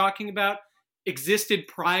Jamel's talking about existed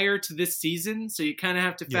prior to this season, so you kind of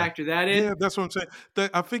have to factor that in. Yeah, that's what I'm saying.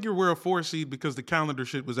 I figure we're a 4 seed because the calendar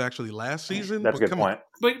shit was actually last season. That's a but good come point.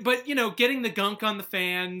 on. But getting the gunk on the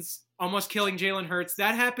fans, almost killing Jalen Hurts,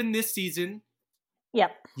 that happened this season.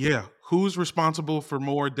 Yep. Yeah, who's responsible for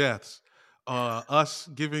more deaths? Us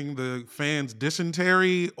giving the fans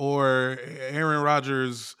dysentery or Aaron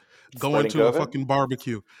Rodgers going Spreading to a COVID? fucking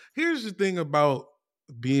barbecue? Here's the thing about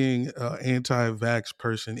being an anti-vax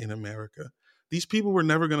person in America. These people were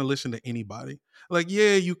never going to listen to anybody. Like,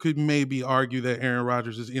 yeah, you could maybe argue that Aaron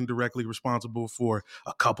Rodgers is indirectly responsible for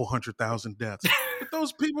a couple 100,000 deaths. But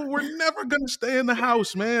those people were never going to stay in the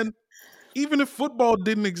house, man. Even if football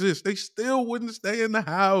didn't exist, they still wouldn't stay in the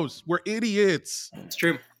house. We're idiots. It's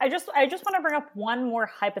true. I just want to bring up one more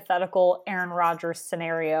hypothetical Aaron Rodgers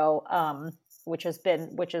scenario, which is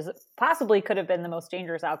possibly could have been the most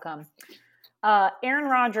dangerous outcome. Aaron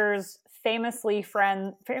Rodgers, famously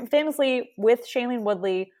with Shailene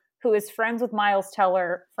Woodley, who is friends with Miles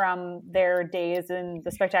Teller from their days in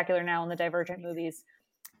The Spectacular Now and the Divergent movies.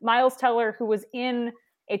 Miles Teller, who was in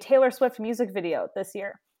a Taylor Swift music video this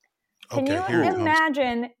year. Can Okay, you here it comes.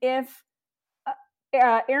 imagine if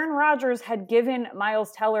Aaron Rodgers had given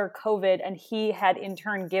Miles Teller COVID and he had in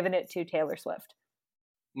turn given it to Taylor Swift?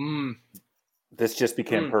 This just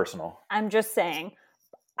became personal. I'm just saying.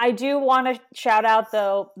 I do want to shout out,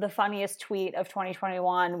 though, the funniest tweet of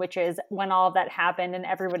 2021, which is when all of that happened and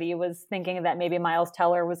everybody was thinking that maybe Miles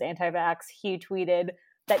Teller was anti-vax. He tweeted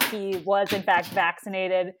that he was, in fact,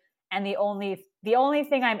 vaccinated. And the only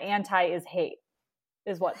thing I'm anti is hate,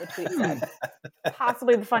 is what the tweet said.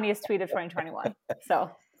 Possibly the funniest tweet of 2021. So,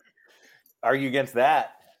 Argue against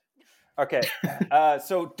that. Okay.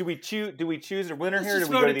 So do we choose a winner here, or do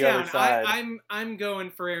we go to the other side? I'm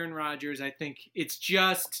going for Aaron Rodgers. I think it's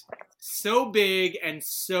just so big and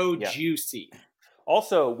so juicy.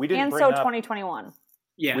 Also, we didn't And bring so up 2021.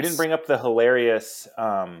 Yes. we didn't bring up the hilarious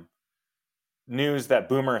news that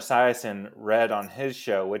Boomer Esiason read on his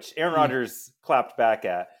show, which Aaron Rodgers clapped back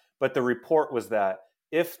at. But the report was that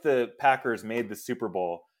if the Packers made the Super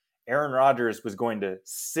Bowl, Aaron Rodgers was going to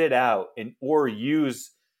sit out or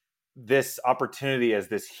use this opportunity as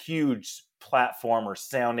this huge platform or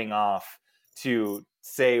sounding off to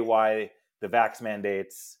say why the vax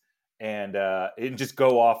mandates and just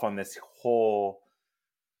go off on this whole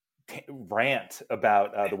rant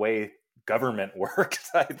about the way government works.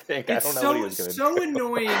 I think It's I don't know what he was going to so do.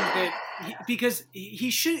 annoying that because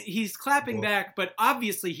he's clapping back, but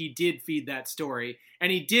obviously he did feed that story,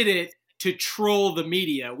 and he did it to troll the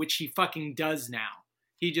media, which he fucking does now.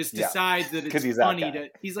 He just decides that it's he's that funny guy. to.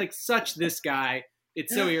 He's like such this guy.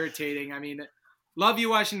 It's so irritating. I mean, love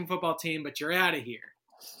you, Washington football team, but you're out of here.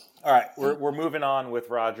 All right, we're moving on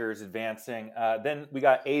with Rodgers advancing. Then we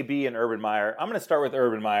got AB and Urban Meyer. I'm going to start with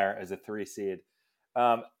Urban Meyer as a 3 seed.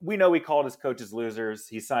 We know he called his coaches losers.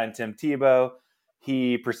 He signed Tim Tebow.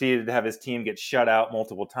 He proceeded to have his team get shut out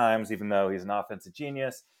multiple times, even though he's an offensive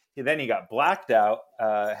genius. Then he got blacked out,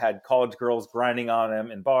 had college girls grinding on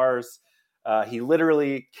him in bars. He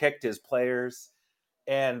literally kicked his players.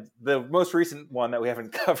 And the most recent one that we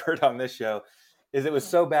haven't covered on this show is it was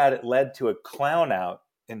so bad it led to a clown out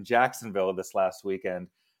in Jacksonville this last weekend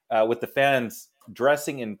with the fans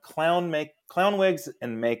dressing in clown wigs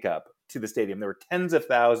and makeup to the stadium. There were tens of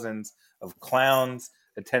thousands of clowns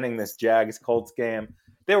attending this Jags-Colts game.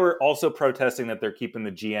 They were also protesting that they're keeping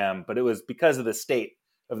the GM, but it was because of the state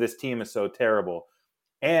of this team is so terrible.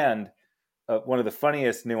 And one of the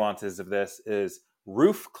funniest nuances of this is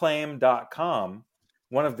roofclaim.com,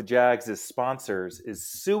 one of the Jags' sponsors, is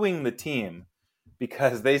suing the team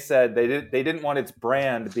because they said they didn't want its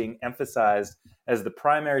brand being emphasized as the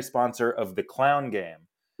primary sponsor of the clown game.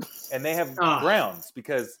 And they have grounds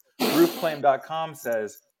because roofclaim.com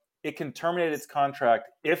says it can terminate its contract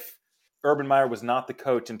if Urban Meyer was not the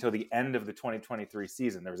coach until the end of the 2023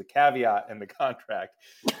 season. There was a caveat in the contract.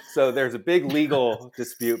 So there's a big legal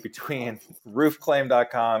dispute between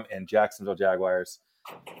roofclaim.com and Jacksonville Jaguars.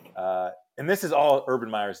 And this is all Urban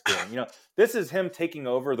Meyer's doing. You know, this is him taking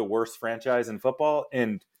over the worst franchise in football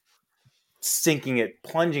and plunging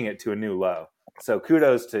it to a new low. So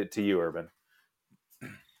kudos to you, Urban.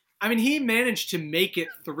 I mean, he managed to make it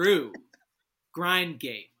through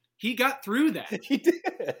Grindgate. He got through that. He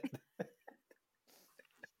did.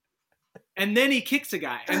 And then he kicks a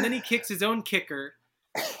guy. And then he kicks his own kicker,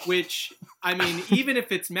 which, I mean, even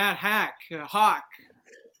if it's Matt Hawk,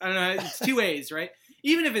 I don't know, it's 2 A's, right?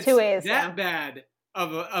 Even if it's that bad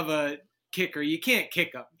of a kicker, you can't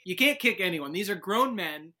kick them. You can't kick anyone. These are grown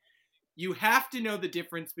men. You have to know the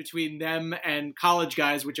difference between them and college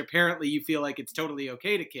guys, which apparently you feel like it's totally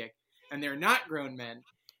okay to kick, and they're not grown men.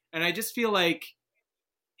 And I just feel like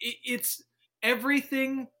it's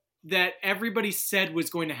everything that everybody said was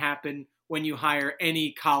going to happen when you hire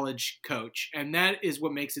any college coach. And that is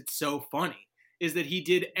what makes it so funny, is that he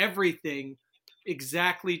did everything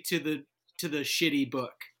exactly to the shitty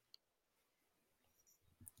book.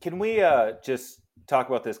 Can we just talk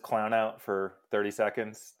about this clown out for 30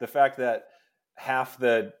 seconds? The fact that half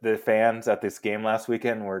the fans at this game last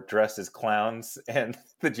weekend were dressed as clowns and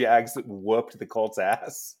the Jags whooped the Colts'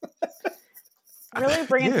 ass. Really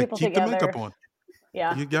bringing people keep together. the makeup on.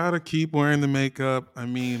 Yeah. You got to keep wearing the makeup. I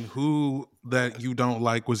mean, who that you don't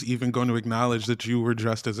like was even going to acknowledge that you were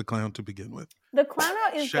dressed as a clown to begin with? The clown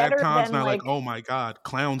out is Shad better Khan's than not like, oh my God,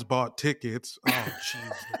 clowns bought tickets. Oh,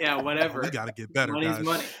 jeez. Yeah, whatever. We got to get better, Money's guys.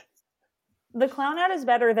 money. the clown out is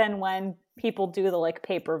better than when people do the like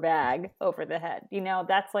paper bag over the head. You know,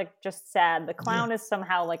 that's like just sad. The clown is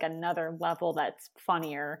somehow like another level that's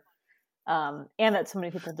funnier. And that so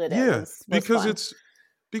many people did it. Was because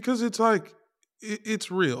fun. it's like it's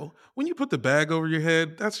real. When you put the bag over your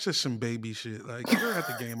head, that's just some baby shit. Like, you're at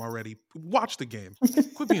the game already. Watch the game.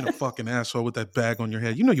 Quit being a fucking asshole with that bag on your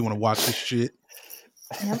head. You know you want to watch this shit.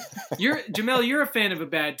 Yep. Jamel, you're a fan of a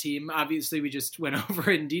bad team. Obviously, we just went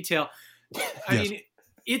over it in detail. I mean,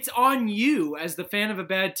 it's on you as the fan of a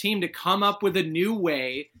bad team to come up with a new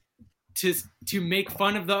way to make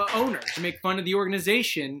fun of the owner, to make fun of the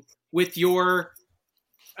organization with your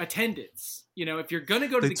attendance. You know, if you're going to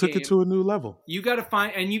go to the game, they took it to a new level. You got to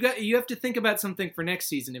find, and you have to think about something for next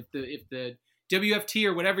season. If the WFT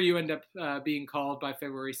or whatever you end up being called by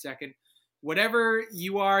February 2nd, whatever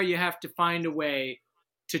you are, you have to find a way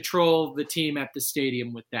to troll the team at the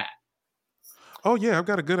stadium with that. Oh, yeah, I've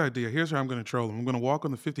got a good idea. Here's how I'm going to troll them. I'm going to walk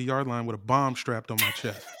on the 50-yard line with a bomb strapped on my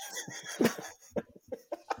chest.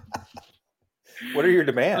 What are your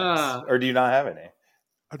demands? Or do you not have any?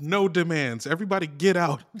 No demands. Everybody get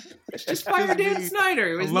out. Just fire Dan me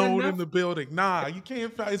Snyder. Isn't that alone enough? in the building. Nah, you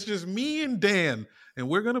can't. It's just me and Dan, and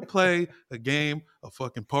we're gonna play a game of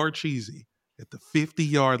fucking Parcheesi at the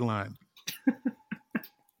 50-yard line.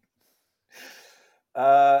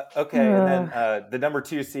 Okay, and then the number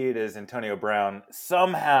 2 seed is Antonio Brown,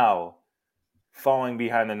 somehow falling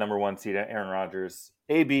behind the number 1 seed, Aaron Rodgers.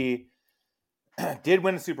 AB did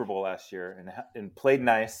win the Super Bowl last year and played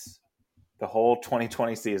nice the whole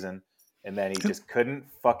 2020 season, and then he just couldn't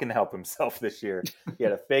fucking help himself this year. He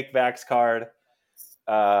had a fake vax card.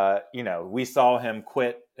 We saw him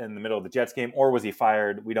quit in the middle of the Jets game, or was he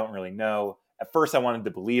fired? We don't really know. At first, I wanted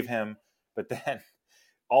to believe him, but then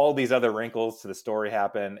all these other wrinkles to the story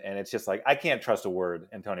happen, and it's just like, I can't trust a word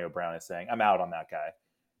Antonio Brown is saying. I'm out on that guy.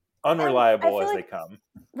 Unreliable as they come.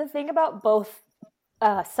 The thing about both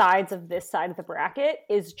sides of this side of the bracket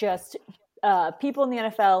is just people in the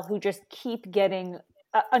NFL who just keep getting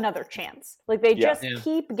another chance. Like they just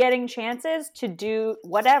keep getting chances to do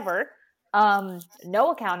whatever.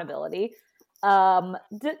 No accountability.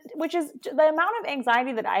 Which is the amount of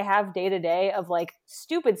anxiety that I have day to day of like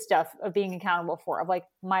stupid stuff of being accountable for, of like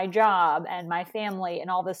my job and my family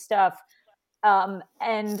and all this stuff.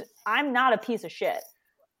 And I'm not a piece of shit.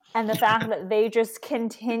 And the fact that they just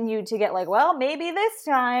continue to get like, well, maybe this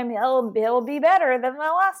time he'll be better than the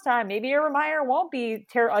last time. Maybe Urban Meyer won't be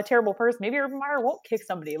a terrible person. Maybe Urban Meyer won't kick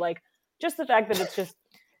somebody. Like just the fact that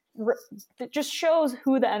it just shows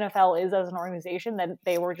who the NFL is as an organization, that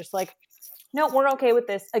they were just like, no, we're okay with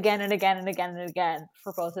this again and again and again and again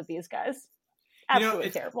for both of these guys. Absolutely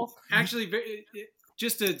terrible. Actually,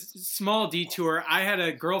 just a small detour. I had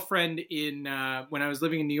a girlfriend when I was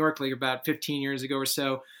living in New York, like about 15 years ago or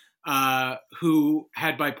so, who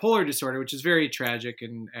had bipolar disorder, which is very tragic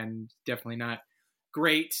and definitely not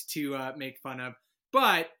great to make fun of.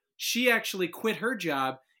 But she actually quit her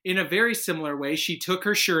job in a very similar way. She took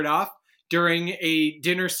her shirt off during a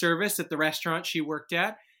dinner service at the restaurant she worked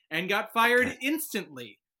at and got fired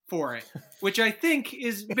instantly for it, which I think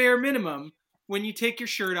is bare minimum when you take your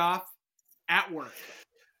shirt off at work.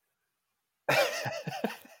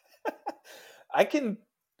 I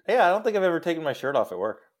don't think I've ever taken my shirt off at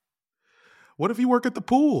work. What if you work at the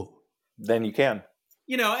pool? Then you can.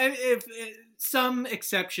 If some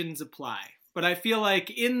exceptions apply, but I feel like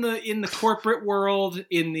in the corporate world,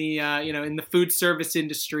 in the in the food service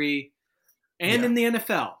industry, and in the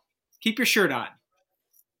NFL, keep your shirt on.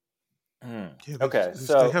 Okay,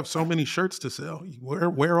 so they have so many shirts to sell. You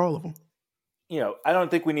wear all of them. I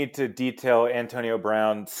don't think we need to detail Antonio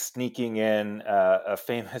Brown sneaking in a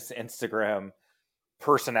famous Instagram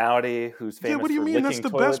personality who's famous. Yeah, what do you mean? That's the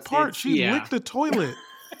best part. She licked the toilet.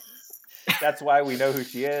 That's why we know who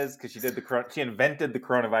she is, because she invented the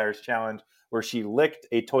coronavirus challenge, where she licked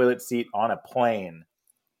a toilet seat on a plane,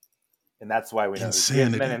 and that's why we know.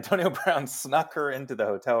 And then Antonio Brown snuck her into the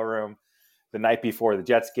hotel room the night before the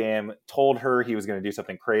Jets game, told her he was going to do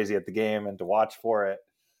something crazy at the game and to watch for it.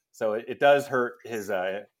 So it does hurt his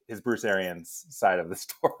Bruce Arians side of the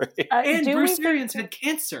story. And Bruce Arians had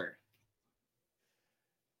cancer.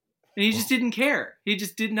 And he just didn't care. He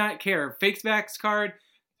just did not care. Fake vax card,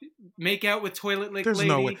 make out with toilet lick lady. There's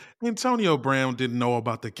no way. Antonio Brown didn't know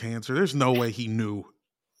about the cancer. There's no way he knew.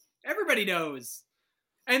 Everybody knows.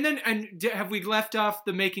 And have we left off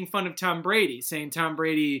the making fun of Tom Brady, saying Tom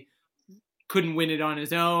Brady couldn't win it on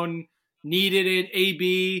his own, needed it,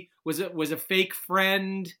 AB, was a fake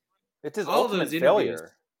friend. It's his ultimate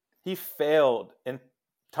failure. He failed, and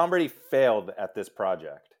Tom Brady failed at this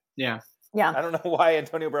project. Yeah. Yeah. I don't know why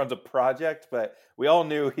Antonio Brown's a project, but we all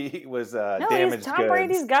knew he was damaged he's Tom goods.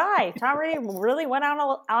 Brady's guy. Tom Brady really went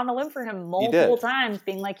on a limb for him multiple times,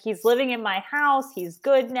 being like, he's living in my house. He's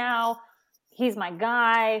good now. He's my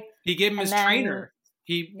guy. He gave him his trainer.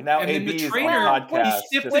 He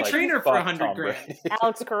stiffed the trainer for $100,000.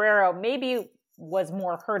 Alex Guerrero maybe was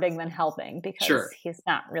more hurting than helping, because he's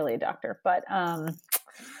not really a doctor. But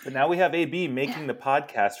now we have AB making the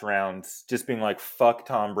podcast rounds, just being like, fuck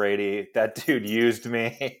Tom Brady. That dude used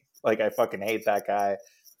me. Like, I fucking hate that guy.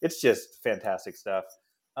 It's just fantastic stuff.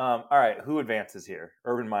 All right, who advances here?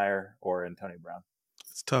 Urban Meyer or Antonio Brown?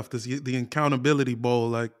 It's tough. The accountability bowl,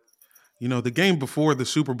 the game before the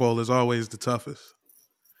Super Bowl is always the toughest.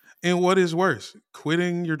 And what is worse,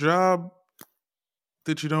 quitting your job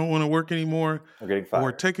that you don't want to work anymore, or getting fired,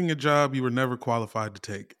 or taking a job you were never qualified to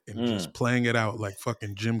take and just playing it out like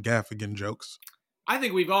fucking Jim Gaffigan jokes? I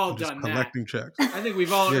think we've all done that. Collecting checks. I think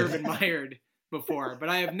we've all Urban Meyered before, but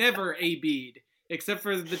I have never AB'd, except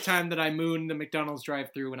for the time that I mooned the McDonald's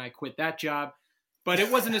drive-thru when I quit that job. But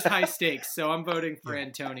it wasn't as high stakes, so I'm voting for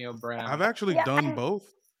Antonio Brown. I've actually done both.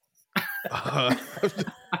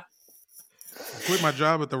 quit my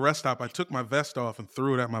job at the rest stop. I took my vest off and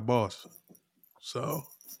threw it at my boss. So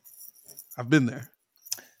I've been there.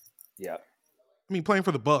 Yeah. I mean, playing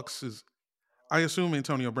for the Bucks is. I assume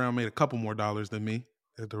Antonio Brown made a couple more dollars than me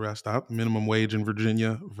at the rest stop. Minimum wage in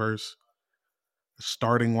Virginia versus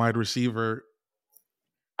starting wide receiver.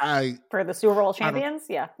 For the Super Bowl champions,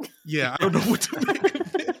 yeah. Yeah, I don't know what to make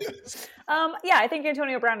of this. Yeah, I think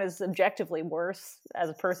Antonio Brown is objectively worse as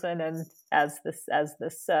a person and as this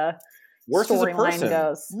Worse as a storyline person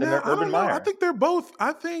goes. than Yeah, I Urban don't know. Meyer. I think they're both.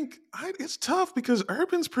 It's tough because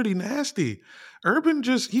Urban's pretty nasty. Urban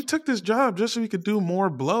he took this job just so he could do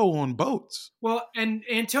more blow on boats. Well, and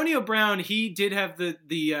Antonio Brown, he did have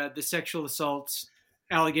the sexual assault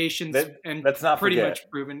allegations, and let's not pretty forget. much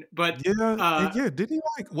proven. But Yeah, didn't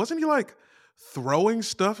he wasn't he throwing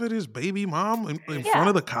stuff at his baby mom in front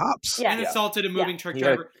of the cops? Yeah. and assaulted a moving truck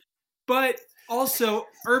Yeah. driver. But also,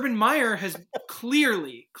 Urban Meyer has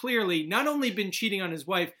clearly not only been cheating on his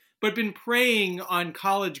wife, but been preying on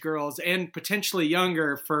college girls and potentially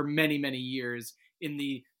younger for many, many years in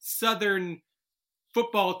the Southern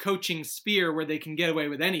football coaching sphere where they can get away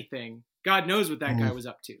with anything. God knows what that guy was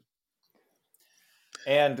up to.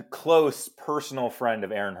 And close personal friend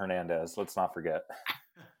of Aaron Hernandez. Let's not forget.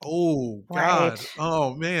 Oh God! Right.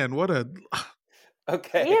 Oh man! What a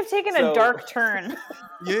Okay. We have taken a dark turn.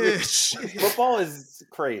 yes. Football is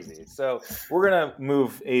crazy. So we're going to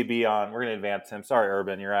move AB on. We're going to advance him. Sorry,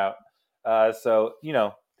 Urban, you're out. So,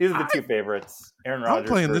 these are the two favorites. Aaron Rodgers.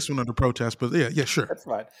 I'm playing this one under protest, but yeah, sure. That's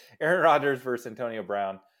fine. Aaron Rodgers versus Antonio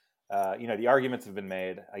Brown. The arguments have been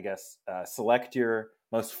made. I guess select your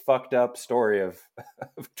most fucked up story of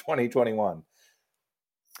 2021.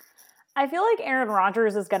 I feel like Aaron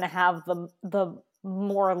Rodgers is going to have the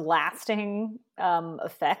more lasting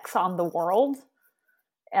effects on the world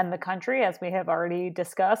and the country, as we have already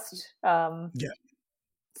discussed. So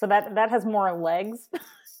that has more legs,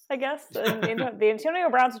 I guess. And the Antonio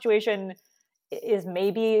Brown situation is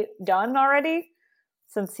maybe done already,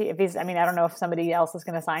 since I don't know if somebody else is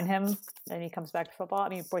going to sign him and he comes back to football. I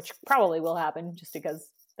mean, which probably will happen just because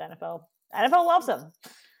the NFL loves him.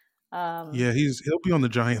 Yeah, he'll be on the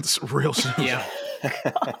Giants real soon. Yeah.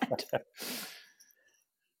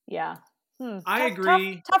 Yeah. I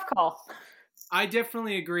agree. Tough call. I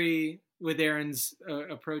definitely agree with Aaron's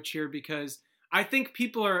approach here because I think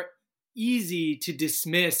people are easy to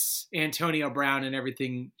dismiss Antonio Brown and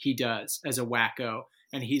everything he does as a wacko,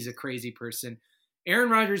 and he's a crazy person. Aaron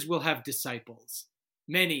Rodgers will have disciples,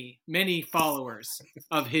 many, many followers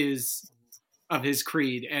of his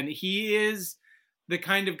creed, and he is the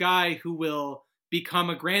kind of guy who will become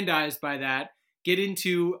aggrandized by that, get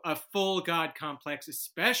into a full God complex,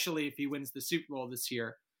 especially if he wins the Super Bowl this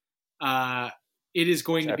year. It is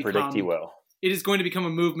going to become. I predict he will. It is going to become a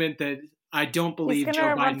movement that I don't believe Joe Biden can He's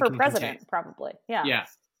going to run for contain. president, probably. Yeah. Yeah.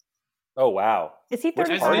 Oh wow. Is he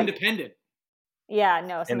 30? As an independent. Yeah.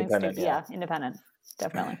 No. Something Independent, stupid. Yeah. Independent.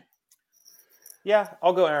 Definitely. Yeah,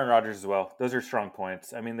 I'll go Aaron Rodgers as well. Those are strong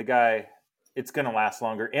points. I mean, the guy, it's going to last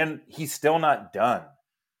longer, and he's still not done.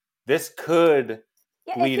 This could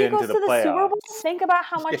lead into the playoffs. If he goes to the Super Bowl, think about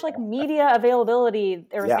how much media availability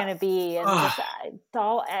there's going to be, and just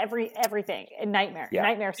everything. A nightmare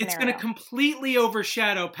scenario. It's going to completely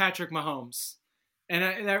overshadow Patrick Mahomes,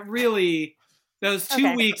 and that really those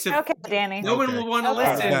 2 weeks of Danny. No one will want to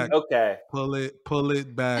listen. Okay, pull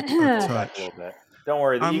it back a touch. A little bit. Don't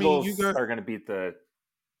worry, the Eagles are going to beat the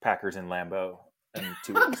Packers in Lambeau in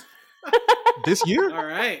 2 weeks. This year? All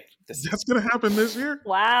right. That's going to happen this year?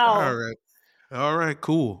 Wow. All right,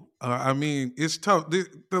 cool. It's tough.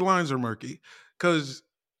 The lines are murky because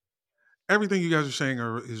everything you guys are saying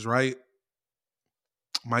is right.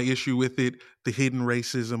 My issue with it, the hidden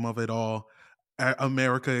racism of it all.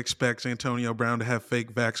 America expects Antonio Brown to have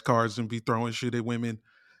fake vax cards and be throwing shit at women.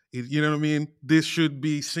 You know what I mean? This should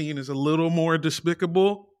be seen as a little more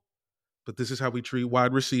despicable, but this is how we treat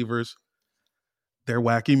wide receivers. They're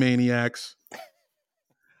wacky maniacs.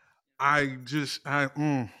 And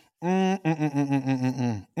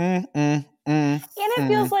it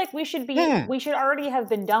feels like we should already have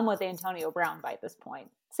been done with Antonio Brown by this point.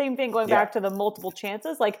 Same thing going back to the multiple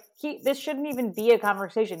chances. This shouldn't even be a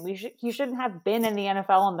conversation. He shouldn't have been in the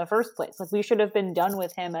NFL in the first place. We should have been done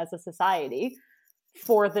with him as a society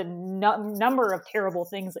for the number of terrible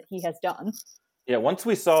things that he has done. Yeah, once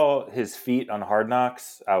we saw his feet on Hard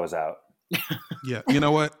Knocks, I was out. Yeah, you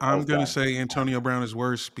know what? I'm going to say Antonio Brown is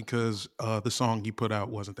worse because the song he put out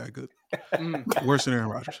wasn't that good. Worse than Aaron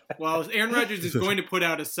Rodgers. Well, Aaron Rodgers is going to put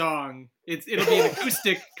out a song. It'll be an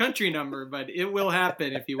acoustic country number, but it will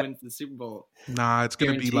happen if he wins the Super Bowl. Nah, it's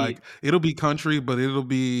going to be like, it'll be country, but it'll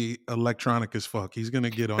be electronic as fuck. He's going to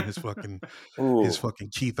get on his fucking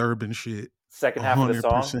Keith Urban shit. Second half 100%. Of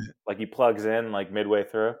the song? Like he plugs in like midway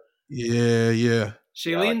through? Yeah.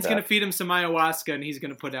 Shailene's going to feed him some ayahuasca, and he's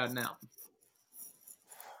going to put out an album.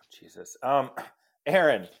 Jesus.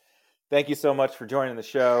 Aaron, thank you so much for joining the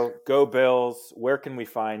show. Go Bills. Where can we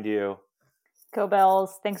find you? Go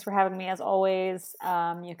Bills. Thanks for having me as always.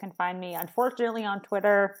 You can find me, unfortunately, on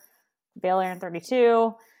Twitter,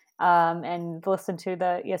 BailAaron32, and listen to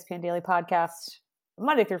the ESPN Daily podcast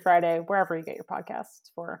Monday through Friday, wherever you get your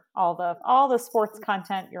podcasts, for all the sports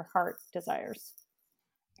content your heart desires.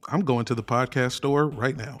 I'm going to the podcast store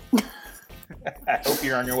right now. I hope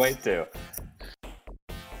you're on your way too.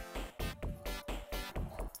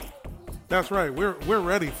 That's right. We're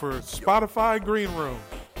ready for Spotify Green Room.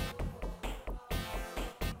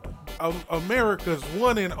 America's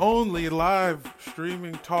one and only live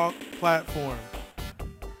streaming talk platform.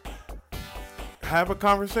 Have a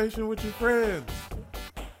conversation with your friends.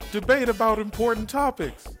 Debate about important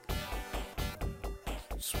topics.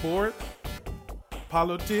 Sports,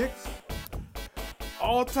 politics,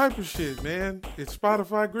 all type of shit, man. It's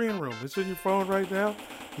Spotify Green Room. It's in your phone right now.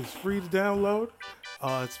 It's free to download.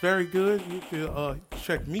 It's very good. You can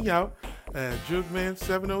check me out at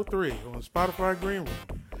Jugman703 on Spotify Green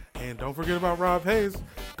Room. And don't forget about Rob Hayes.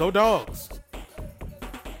 Go Dogs.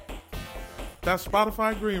 That's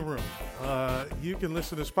Spotify Green Room. You can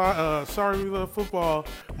listen to Sorry We Love Football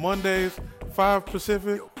Mondays, 5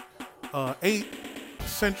 Pacific, 8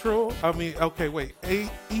 Central. 8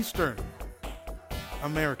 Eastern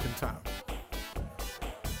American time.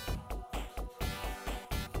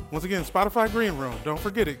 Once again, Spotify Green Room. Don't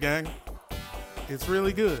forget it, gang. It's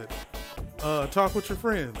really good. Talk with your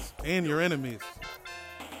friends and your enemies.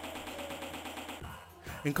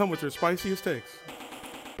 And come with your spiciest takes.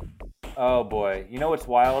 Oh, boy. You know what's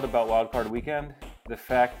wild about Wild Card Weekend? The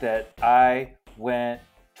fact that I went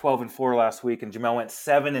 12-4 last week and Jamel went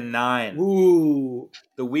 7-9. Ooh.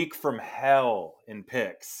 The week from hell in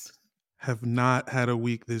picks. Have not had a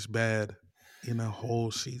week this bad in a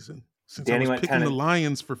whole season. Since Danny I was picking the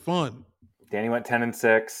Lions for fun. Danny went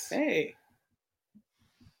 10-6. Hey.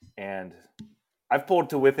 And I've pulled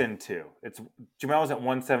to within 2. Jamel's at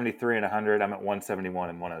 173 and 100. I'm at 171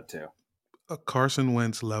 and 102. A Carson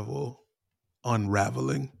Wentz level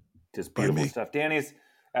unraveling. Just beautiful stuff. Danny's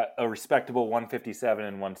at a respectable 157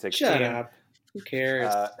 and 116. Shut up. Who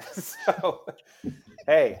cares?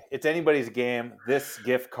 Hey, it's anybody's game. This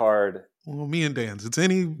gift card. Well, me and Dan's. It's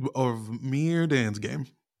any of me or Dan's game.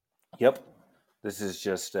 Yep. This is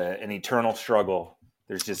just an eternal struggle.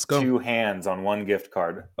 There's just 2 hands on one gift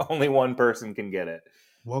card. Only one person can get it.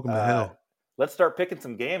 Welcome to hell. Let's start picking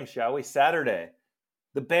some games, shall we? Saturday,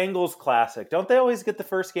 the Bengals Classic. Don't they always get the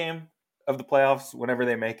first game of the playoffs whenever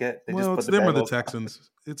they make it? They it's them or the Texans.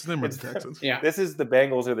 It's them or the Texans. Yeah. This is the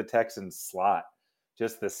Bengals or the Texans slot.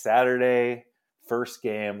 Just the Saturday first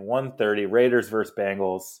game, 1:30, Raiders versus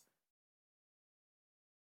Bengals.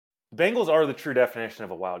 The Bengals are the true definition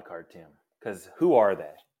of a wild card team. Because who are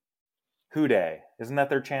they? Who dey? Isn't that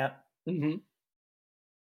their chant? Mm-hmm.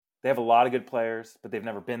 They have a lot of good players, but they've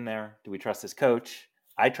never been there. Do we trust this coach?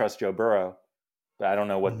 I trust Joe Burrow, but I don't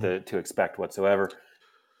know what to expect whatsoever.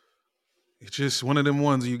 It's just one of them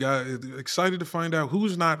ones you got excited to find out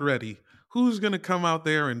who's not ready. Who's going to come out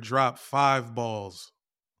there and drop 5 balls?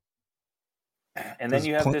 And then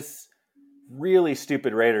you have this really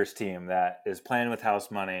stupid Raiders team that is playing with house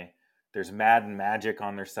money. There's Madden Magic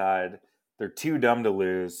on their side. They're too dumb to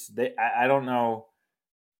lose. I don't know.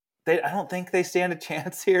 I don't think they stand a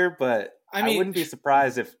chance here, but I wouldn't be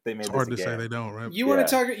surprised if they made this a game. It's hard to say they don't, right? You want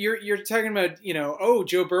to talk? You're talking about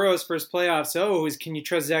Joe Burrow's first playoffs. Can you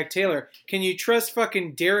trust Zach Taylor? Can you trust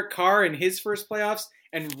fucking Derek Carr in his first playoffs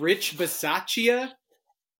and Rich Bisaccia?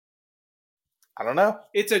 I don't know.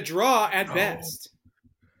 It's a draw at best.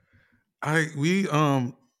 I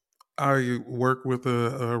work with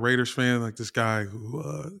a Raiders fan, like this guy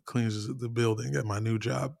who cleans the building at my new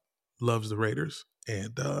job, loves the Raiders,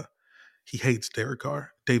 and he hates David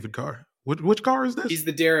Carr. Which Carr is this? He's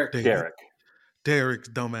the Derek. Derek's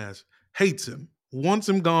dumbass. Hates him. Wants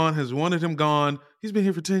him gone, has wanted him gone. He's been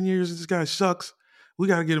here for 10 years. This guy sucks. We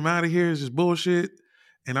got to get him out of here. It's just bullshit.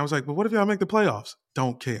 And I was like, but what if y'all make the playoffs?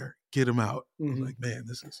 Don't care. Get him out. Mm-hmm. I was like, man,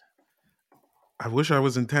 I wish I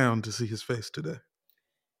was in town to see his face today.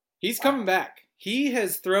 He's coming back. He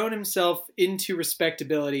has thrown himself into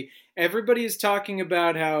respectability. Everybody is talking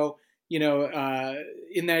about how,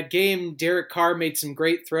 in that game, Derek Carr made some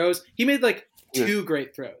great throws. He made like two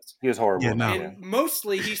great throws. He was horrible. Yeah, no. And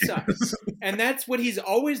mostly he sucks. And that's what he's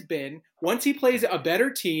always been. Once he plays a better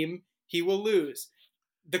team, he will lose.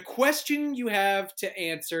 The question you have to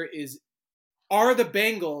answer is, are the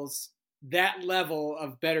Bengals that level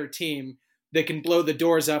of better team that can blow the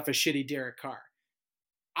doors off a shitty Derek Carr?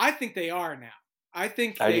 I think they are now. I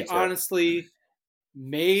think they honestly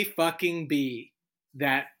may fucking be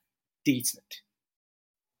that decent.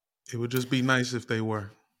 It would just be nice if they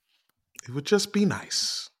were. It would just be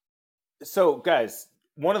nice. So, guys,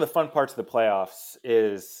 one of the fun parts of the playoffs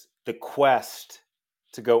is the quest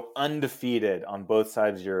to go undefeated on both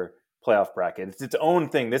sides of your playoff bracket. It's its own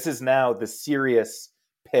thing. This is now the serious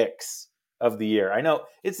picks of the year. I know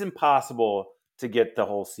it's impossible to get the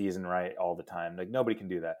whole season right all the time. Like, nobody can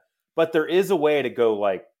do that. But there is a way to go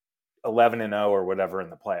like 11-0 or whatever in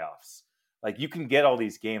the playoffs. Like, you can get all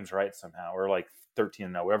these games right somehow, or like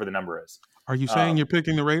 13-0, whatever the number is. Are you saying you're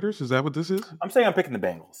picking the Raiders? Is that what this is? I'm saying I'm picking the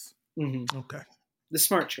Bengals. Mm-hmm. Okay. The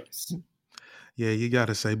smart choice. Yeah, you got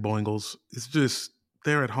to say Bengals. It's just,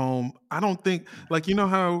 they're at home. I don't think, like, you know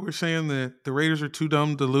how we're saying that the Raiders are too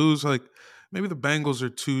dumb to lose? Like, maybe the Bengals are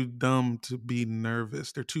too dumb to be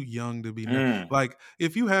nervous. They're too young to be nervous. Like,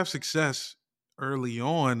 if you have success early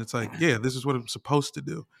on, it's like, yeah, this is what I'm supposed to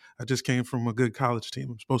do. I just came from a good college team.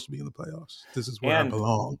 I'm supposed to be in the playoffs. This is where I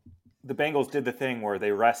belong. The Bengals did the thing where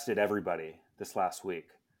they rested everybody this last week.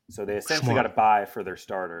 So they essentially got a bye for their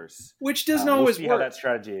starters. Which doesn't always work. How that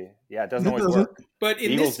strategy, it doesn't always work. But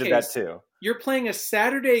in Eagles this case, did that too. You're playing a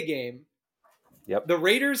Saturday game. Yep. The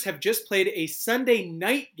Raiders have just played a Sunday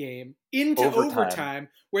night game into overtime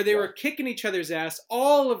where they were kicking each other's ass.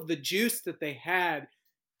 All of the juice that they had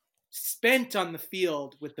spent on the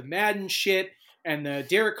field with the Madden shit and the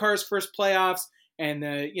Derek Carr's first playoffs and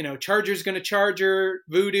the, Chargers going to Charger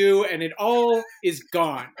voodoo, and it all is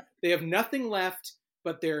gone. They have nothing left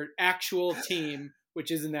but their actual team,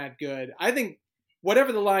 which isn't that good. I think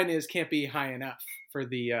whatever the line is can't be high enough for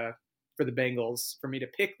the Bengals, for me to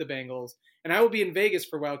pick the Bengals. And I will be in Vegas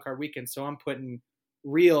for Wild Card Weekend, so I'm putting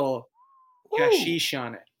real cashish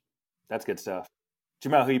on it. That's good stuff.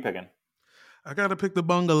 Jamal, who are you picking? I got to pick the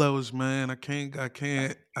Bungalows, man. I can't.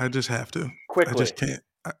 I just have to. Quickly. I just can't.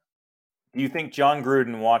 Do you think John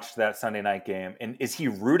Gruden watched that Sunday night game? And is he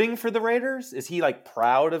rooting for the Raiders? Is he like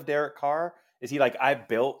proud of Derek Carr? Is he like, I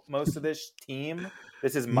built most of this team.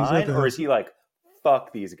 This is mine. Or is he like,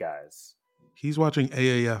 fuck these guys? He's watching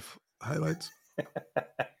AAF highlights.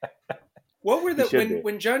 What were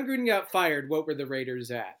when John Gruden got fired, what were the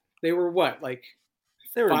Raiders at? They were what? Like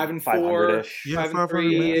they were 5-4, yeah,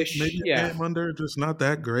 5-3-ish. Maybe a game under, just not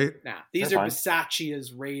that great. Nah, these are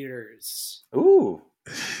Bisaccia's Raiders. Ooh.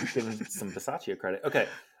 Giving some Bisaccia credit. Okay.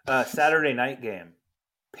 Saturday night game.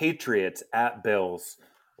 Patriots at Bills.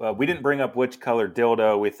 Well, we didn't bring up which color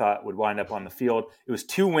dildo we thought would wind up on the field. It was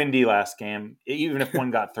too windy last game. Even if one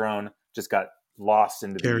got thrown, just got lost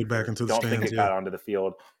into carried back into the stands. Don't think it got onto the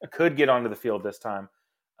field. Could get onto the field this time.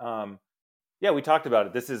 We talked about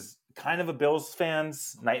it. This is kind of a Bills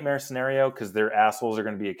fans' nightmare scenario because their assholes are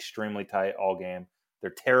going to be extremely tight all game. They're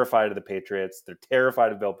terrified of the Patriots. They're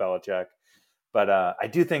terrified of Bill Belichick. But I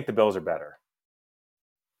do think the Bills are better.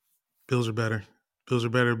 Bills are better.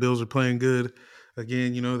 Bills are playing good.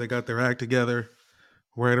 Again, they got their act together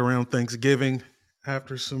right around Thanksgiving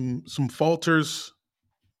after some falters.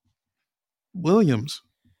 Williams.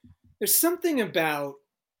 There's something about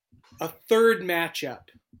a third matchup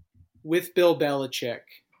with Bill Belichick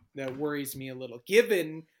that worries me a little,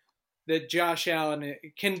 given that Josh Allen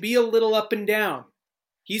can be a little up and down.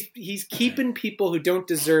 He's keeping people who don't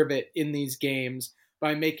deserve it in these games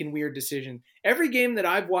by making weird decisions. Every game that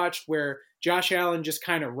I've watched where Josh Allen just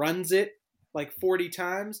kind of runs it like 40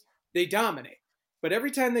 times, they dominate. But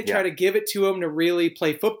every time they try to give it to him to really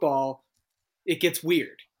play football, it gets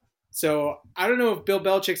weird. So I don't know if Bill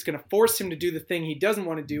Belichick's going to force him to do the thing he doesn't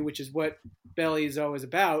want to do, which is what Belly is always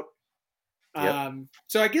about. Yep.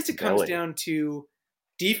 So I guess it comes down to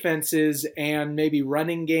defenses and maybe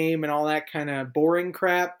running game and all that kind of boring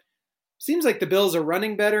crap. Seems like the Bills are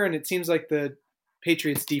running better, and it seems like the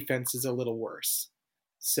Patriots defense is a little worse.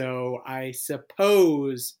 So I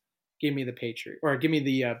suppose give me the Patriots, or give me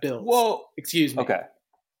the Bills. Whoa. Excuse me. Okay.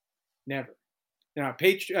 Never. No,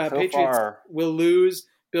 Patriots will lose,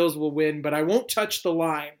 Bills will win, but I won't touch the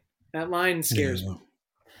line. That line scares me.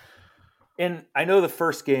 And I know the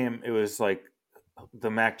first game, it was like the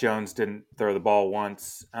Mac Jones didn't throw the ball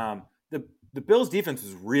once. The Bills defense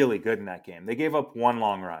was really good in that game. They gave up one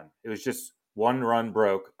long run. It was just one run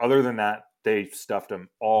broke. Other than that, they stuffed them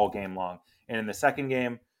all game long. And in the second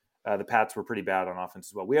game, The Pats were pretty bad on offense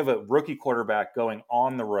as well. We have a rookie quarterback going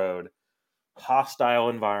on the road, hostile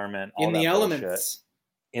environment, all In that the bullshit. elements.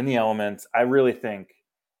 In the elements. I really think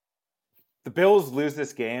the Bills lose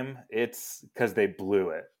this game, it's because they blew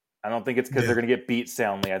it. I don't think it's because they're going to get beat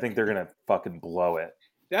soundly. I think they're going to fucking blow it.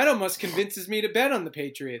 That almost convinces me to bet on the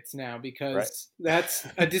Patriots now because that's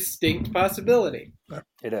a distinct possibility.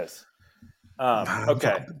 It is. I'm Okay.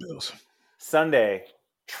 fucking the Bills. Sunday,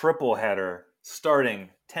 triple header, starting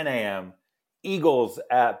 10 a.m. Eagles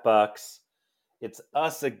at Bucks. It's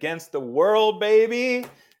us against the world, baby.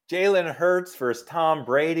 Jalen Hurts versus Tom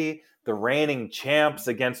Brady, the reigning champs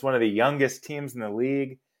against one of the youngest teams in the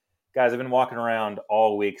league. Guys, I've been walking around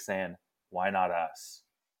all week saying, why not us?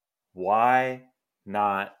 Why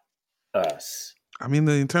not us? I mean,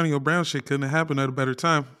 the Antonio Brown shit couldn't have happened at a better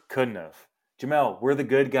time. Couldn't have. Jamel, we're the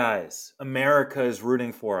good guys. America is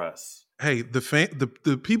rooting for us. Hey,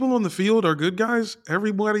 the people on the field are good guys.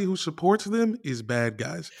 Everybody who supports them is bad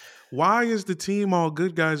guys. Why is the team all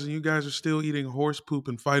good guys and you guys are still eating horse poop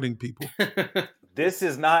and fighting people? This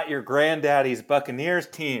is not your granddaddy's Buccaneers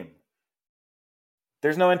team.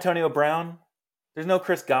 There's no Antonio Brown. There's no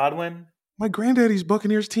Chris Godwin. My granddaddy's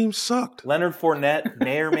Buccaneers team sucked. Leonard Fournette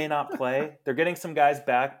may or may not play. They're getting some guys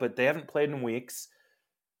back, but they haven't played in weeks.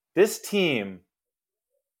 This team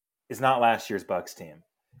is not last year's Bucs team.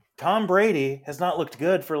 Tom Brady has not looked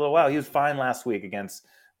good for a little while. He was fine last week against,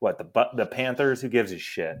 the Panthers? Who gives a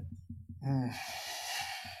shit?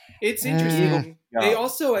 It's interesting. Yeah. They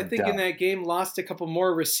also, I think, in that game lost a couple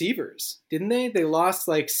more receivers, didn't they? They lost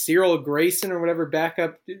like Cyril Grayson or whatever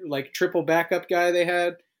backup, like triple backup guy they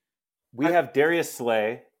had. We have Darius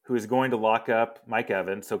Slay, who is going to lock up Mike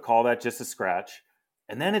Evans, so call that just a scratch.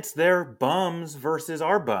 And then it's their bums versus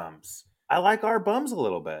our bums. I like our bums a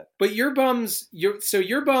little bit. But your bums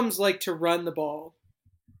like to run the ball.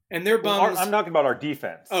 And their bums... I'm talking about our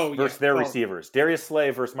defense versus their receivers. Darius Slay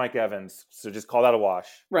versus Mike Evans, so just call that a wash.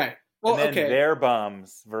 Right. Well, and then okay. their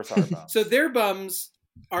bums versus our bums. So their bums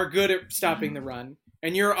are good at stopping the run,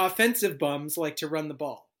 and your offensive bums like to run the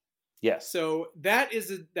ball. Yes. So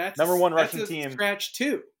that's number one rushing team scratch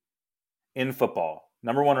too in football.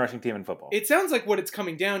 Number one rushing team in football. It sounds like what it's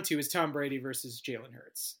coming down to is Tom Brady versus Jalen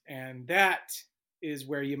Hurts, and that is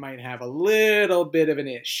where you might have a little bit of an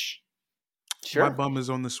ish. Sure. My bum is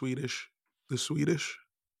on the Swedish. The Swedish.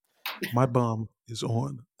 My bum is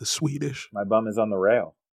on the Swedish. My bum is on the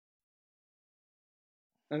rail.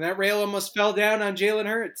 And that rail almost fell down on Jalen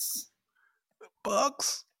Hurts.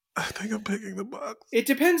 Bucks. I think I'm picking the Bucks. It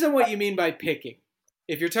depends on what you mean by picking.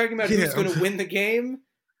 If you're talking about who's going to win the game,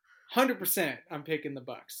 100% I'm picking the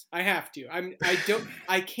Bucks. I have to.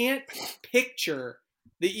 I can't picture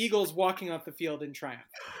the Eagles walking off the field in triumph.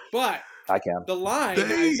 But I can. The line, I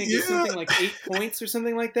think, is something like 8 points or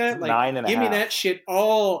something like that. Like 9.5. Give me that shit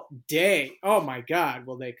all day. Oh my God,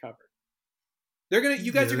 will they cover?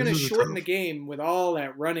 You guys are gonna shorten the game with all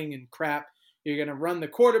that running and crap. You're gonna run the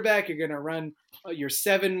quarterback. You're gonna run your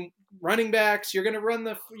 7 running backs. You're gonna run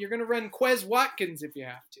Quez Watkins if you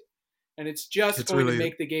have to, and it's going to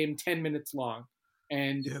make the game 10 minutes long,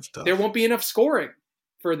 and there won't be enough scoring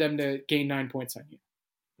for them to gain 9 points on you.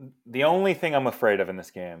 The only thing I'm afraid of in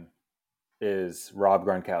this game is Rob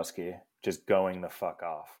Gronkowski just going the fuck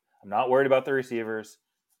off. I'm not worried about the receivers.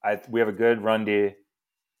 We have a good run D.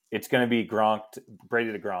 It's going to be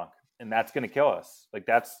Brady to Gronk, and that's going to kill us. Like,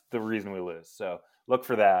 that's the reason we lose. So look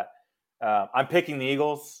for that. I'm picking the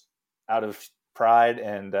Eagles out of pride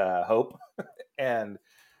and hope, and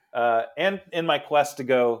in my quest to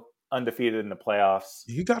go undefeated in the playoffs.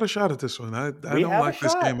 You got a shot at this one. I don't like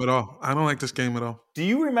this game at all. I don't like this game at all. Do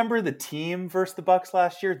you remember the team versus the Bucks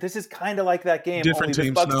last year? This is kind of like that game. Different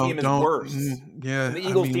only teams. The Bucks team is worse. Yeah, and the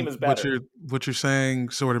Eagles team is better. What you're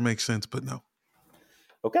saying sort of makes sense, but no.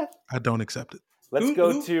 Okay. I don't accept it. Let's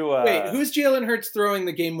go to... wait, who's Jalen Hurts throwing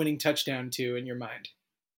the game-winning touchdown to in your mind?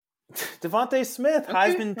 Devontae Smith,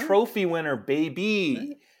 Heisman Trophy winner, baby.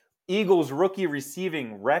 Right. Eagles rookie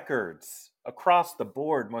receiving records across the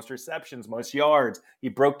board. Most receptions, most yards. He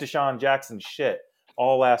broke Deshaun Jackson's shit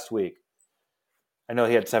all last week. I know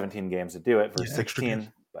he had 17 games to do it for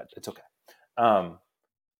 16, but it's okay.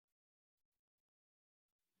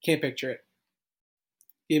 Can't picture it.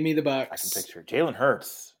 Give me the Bucks. I can picture Jalen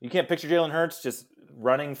Hurts. You can't picture Jalen Hurts just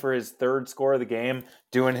running for his 3rd score of the game,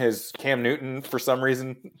 doing his Cam Newton for some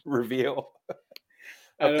reason reveal.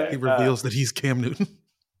 Okay. He reveals that he's Cam Newton.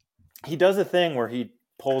 He does a thing where he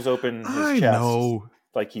pulls open his chest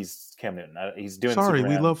like he's Cam Newton. He's doing. Sorry,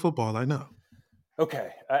 Superman. we love football. I know.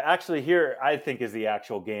 Okay, actually, here I think is the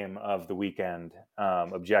actual game of the weekend.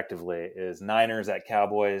 Objectively, is Niners at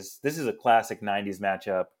Cowboys. This is a classic '90s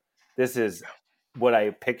matchup. This is what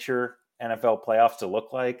I picture NFL playoffs to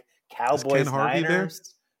look like. Cowboys,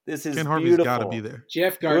 Niners. This is Ken Harvey's beautiful. got to be there.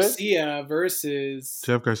 Jeff Garcia versus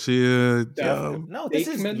Jeff Garcia. No, this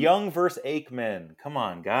is Young versus Aikman. Come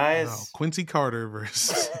on, guys. No, Quincy Carter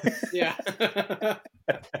versus. Yeah.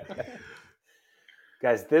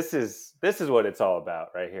 Guys, this is what it's all about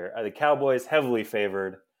right here. The Cowboys heavily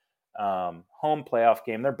favored, home playoff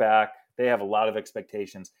game. They're back. They have a lot of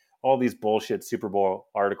expectations. All these bullshit Super Bowl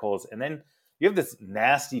articles, and then you have this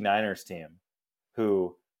nasty Niners team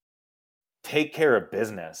who take care of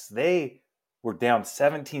business. They were down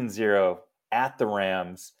 17-0 at the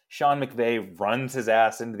Rams. Sean McVay runs his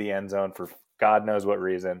ass into the end zone for God knows what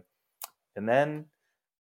reason. And then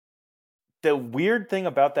the weird thing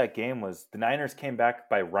about that game was the Niners came back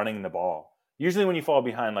by running the ball. Usually when you fall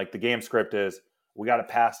behind, like the game script is, we got to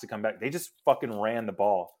pass to come back. They just fucking ran the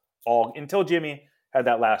ball all until Jimmy had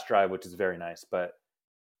that last drive, which is very nice. But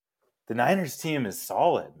the Niners team is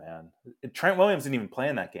solid, man. Trent Williams didn't even play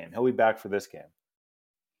in that game. He'll be back for this game.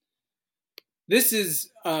 This is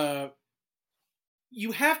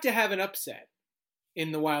you have to have an upset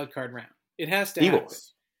in the wild card round. It has to happen.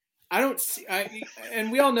 I don't see,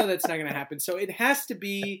 and we all know that's not going to happen. So it has to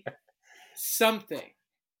be something,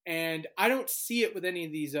 and I don't see it with any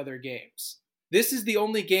of these other games. This is the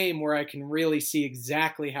only game where I can really see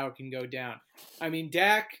exactly how it can go down. I mean,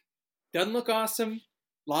 Dak doesn't look awesome.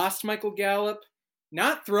 Lost Michael Gallup.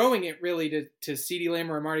 Not throwing it really to CeeDee Lamb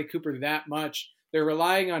or Amari Cooper that much. They're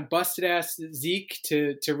relying on busted-ass Zeke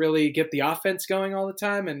to really get the offense going all the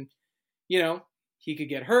time. And, he could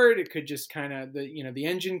get hurt. It could just kind of, the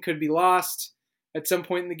engine could be lost at some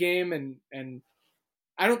point in the game. And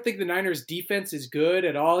I don't think the Niners defense is good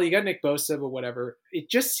at all. You got Nick Bosa, but whatever. It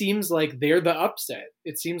just seems like they're the upset.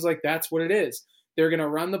 It seems like that's what it is. They're going to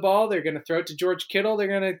run the ball. They're going to throw it to George Kittle. They're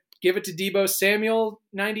going to give it to Deebo Samuel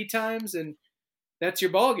 90 times, and that's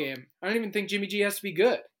your ball game. I don't even think Jimmy G has to be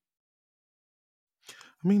good.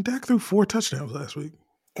 I mean, Dak threw 4 touchdowns last week.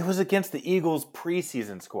 It was against the Eagles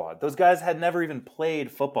preseason squad. Those guys had never even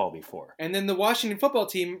played football before. And then the Washington football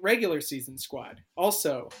team regular season squad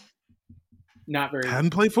also not very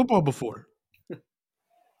hadn't played football before.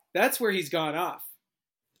 That's where he's gone off.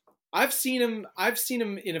 I've seen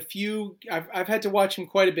him in a few. I've had to watch him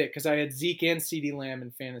quite a bit because I had Zeke and CeeDee Lamb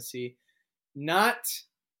in fantasy. Not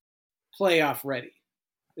playoff ready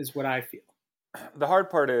is what I feel. The hard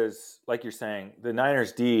part is, like you're saying, the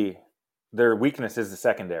Niners D, their weakness is the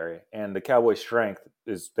secondary, and the Cowboys' strength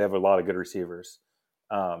is they have a lot of good receivers.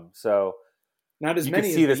 So not as you many.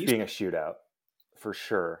 You can see this being a shootout for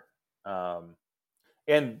sure.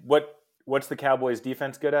 And what's the Cowboys'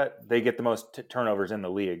 defense good at? They get the most turnovers in the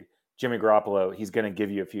league. Jimmy Garoppolo, he's going to give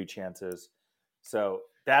you a few chances. So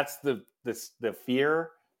that's the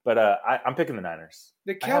fear. But I'm picking the Niners.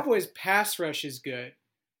 The Cowboys' pass rush is good,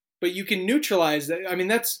 but you can neutralize that. I mean,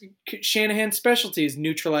 that's Shanahan's specialty is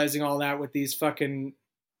neutralizing all that with these fucking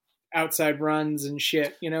outside runs and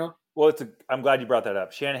shit, Well, I'm glad you brought that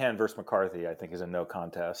up. Shanahan versus McCarthy, I think, is a no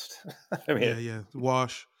contest. I mean, yeah,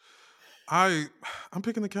 wash. I'm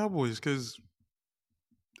picking the Cowboys because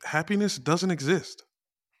happiness doesn't exist.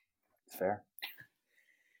 It's fair.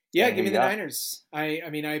 Yeah, give me the Niners.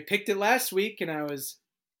 I picked it last week, and I was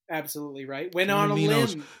absolutely right. Went on a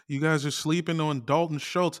limb. You guys are sleeping on Dalton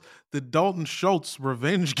Schultz. The Dalton Schultz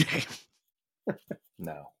revenge game.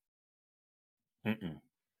 No.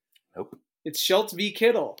 Nope. It's Schultz v.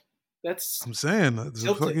 Kittle. I'm saying it's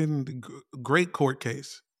a fucking great court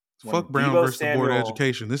case. Fuck Brown Deebo versus the Board of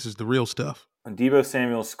Education. This is the real stuff. When Deebo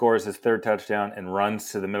Samuel scores his 3rd touchdown and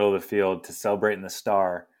runs to the middle of the field to celebrate in the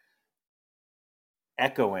star,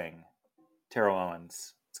 echoing Terrell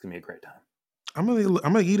Owens, it's gonna be a great time. I'm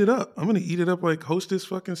gonna eat it up. I'm gonna eat it up like Hostess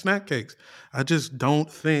fucking snack cakes. I just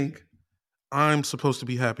don't think I'm supposed to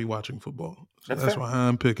be happy watching football. So that's why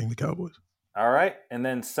I'm picking the Cowboys. All right, and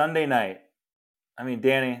then Sunday night. I mean,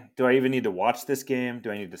 Danny, do I even need to watch this game?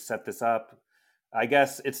 Do I need to set this up? I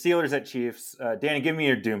guess it's Steelers at Chiefs. Danny, give me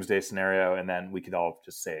your doomsday scenario, and then we could all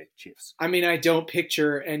just say Chiefs. I mean, I don't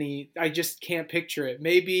picture any. I just can't picture it.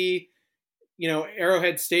 Maybe,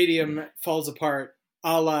 Arrowhead Stadium falls apart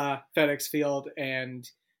a la FedEx Field and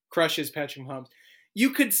crushes Patrick Mahomes.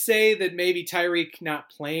 You could say that maybe Tyreek not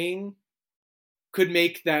playing could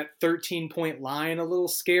make that 13-point line a little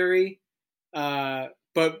scary.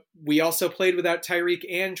 But we also played without Tyreek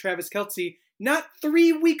and Travis Kelce not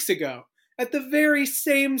 3 weeks ago at the very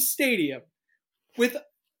same stadium with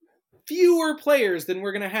fewer players than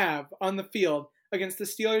we're going to have on the field against the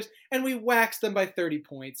Steelers, and we waxed them by 30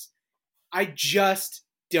 points. I just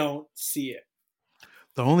don't see it.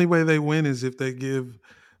 The only way they win is if they give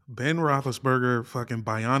Ben Roethlisberger fucking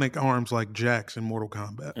bionic arms like Jax in Mortal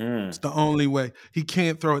Kombat. It's the only way. He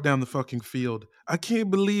can't throw it down the fucking field. I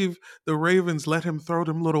can't believe the Ravens let him throw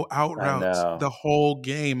them little out I routes know. the whole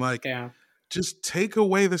game. Like, just take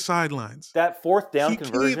away the sidelines. That fourth down He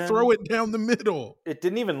conversion. can't throw it down the middle. It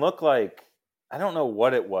didn't even look like, I don't know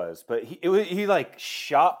what it was, but he like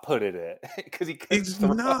shot putted it because he couldn't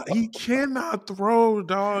throw. He cannot throw,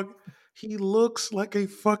 dog. He looks like a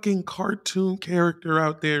fucking cartoon character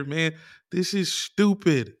out there, man. This is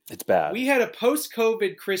stupid. It's bad. We had a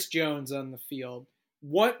post-COVID Chris Jones on the field.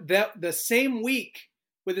 The same week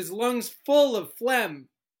with his lungs full of phlegm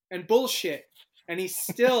and bullshit, and he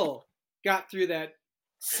still got through that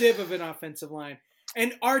sieve of an offensive line.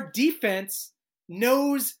 And our defense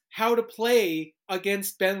knows how to play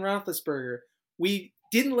against Ben Roethlisberger. We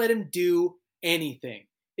didn't let him do anything.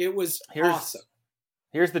 It was awesome.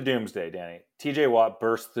 Here's the doomsday, Danny. TJ Watt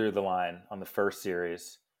burst through the line on the first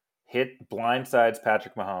series, hit blindsides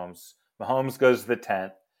Patrick Mahomes. Mahomes goes to the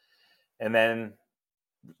tent, and then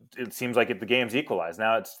it seems like the game's equalized.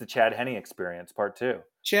 Now it's the Chad Henne experience, part 2.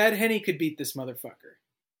 Chad Henne could beat this motherfucker.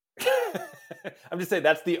 I'm just saying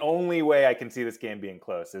that's the only way I can see this game being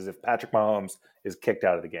close is if Patrick Mahomes is kicked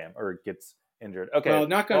out of the game or gets injured. Okay, well,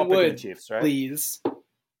 knock on wood, Chiefs, right? Please.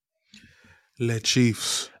 Le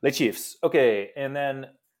Chiefs. Okay, and then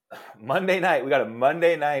Monday night, we got a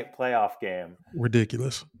Monday night playoff game.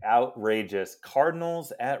 Ridiculous. Outrageous.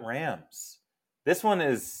 Cardinals at Rams. This one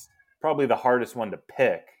is probably the hardest one to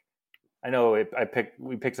pick. I know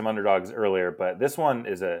we picked some underdogs earlier, but this one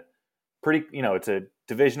is a pretty, it's a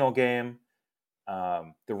divisional game.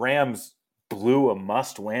 The Rams blew a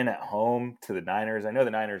must-win at home to the Niners. I know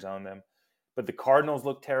the Niners own them, but the Cardinals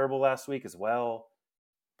looked terrible last week as well.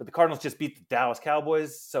 But the Cardinals just beat the Dallas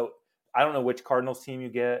Cowboys, so I don't know which Cardinals team you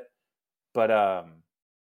get. But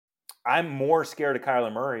I'm more scared of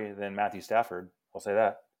Kyler Murray than Matthew Stafford. I'll say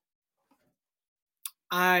that.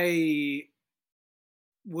 I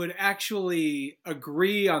would actually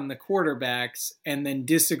agree on the quarterbacks and then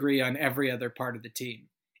disagree on every other part of the team.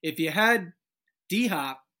 If you had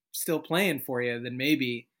D-Hop still playing for you, then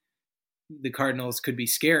maybe the Cardinals could be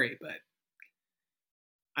scary. But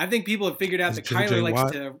I think people have figured out that Kyler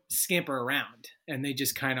likes to scamper around, and they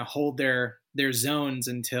just kind of hold their zones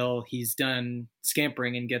until he's done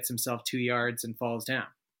scampering and gets himself 2 yards and falls down.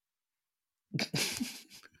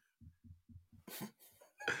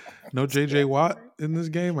 No J.J. Watt in this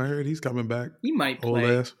game? I heard he's coming back. He might play. Old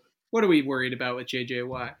ass. What are we worried about with J.J.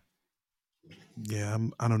 Watt? Yeah,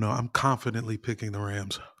 I don't know. I'm confidently picking the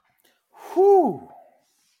Rams. Whew.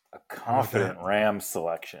 A confident Rams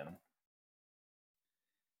selection.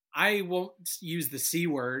 I won't use the C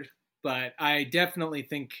word, but I definitely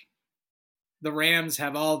think the Rams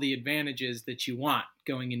have all the advantages that you want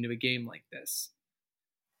going into a game like this.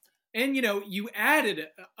 And, you added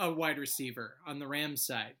a wide receiver on the Rams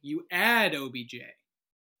side. You add OBJ.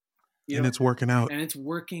 And it's working out. And it's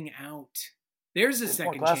working out. There's a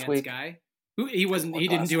second chance guy. He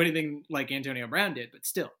didn't do anything like Antonio Brown did, but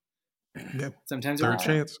still. Yep. Sometimes third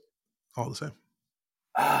chance. All the same.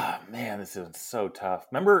 Man, this is so tough.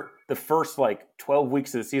 Remember the first 12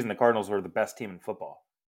 weeks of the season, the Cardinals were the best team in football.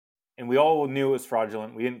 And we all knew it was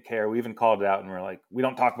fraudulent. We didn't care. We even called it out and we're like, we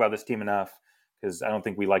don't talk about this team enough because I don't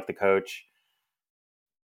think we like the coach.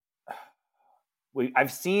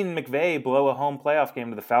 I've seen McVay blow a home playoff game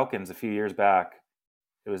to the Falcons a few years back.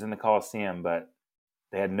 It was in the Coliseum, but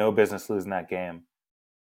they had no business losing that game.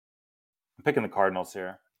 I'm picking the Cardinals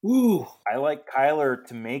here. Ooh. I like Kyler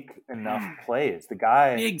to make enough plays. The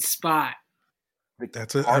guy. Big spot.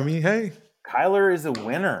 Hey. Kyler is a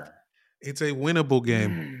winner. It's a winnable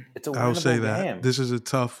game. It's a winnable I'll say that. game. This is a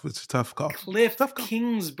tough call. Cliff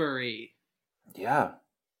Kingsbury. Yeah.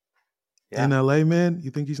 In LA, man, you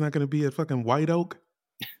think he's not going to be at fucking White Oak?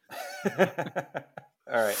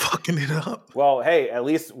 All right. Fucking it up. Well, hey, at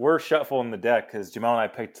least we're shuffling the deck because Jamal and I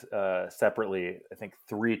picked separately, I think,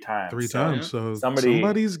 3 times. 3 times. So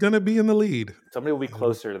somebody's going to be in the lead. Somebody will be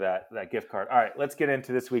closer to that gift card. All right, let's get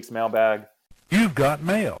into this week's mailbag. You've got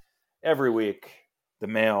mail. Every week, the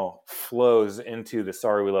mail flows into the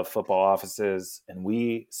Sorry We Love Football offices, and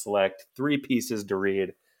we select 3 pieces to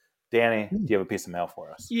read. Danny, do you have a piece of mail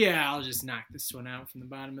for us? Yeah, I'll just knock this one out from the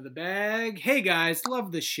bottom of the bag. Hey guys,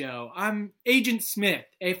 love the show. I'm Agent Smith,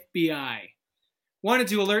 FBI. Wanted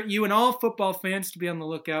to alert you and all football fans to be on the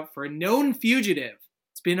lookout for a known fugitive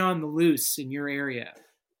that's been on the loose in your area.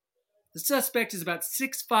 The suspect is about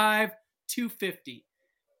 6'5", 250.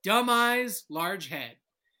 Dumb eyes, large head.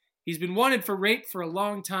 He's been wanted for rape for a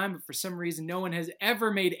long time, but for some reason no one has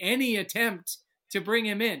ever made any attempt to bring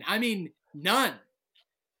him in. I mean, none.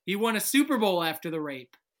 He won a Super Bowl after the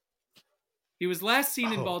rape. He was last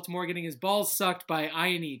seen in Baltimore getting his balls sucked by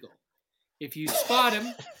Ian Eagle. If you spot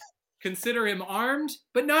him, consider him armed,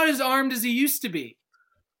 but not as armed as he used to be.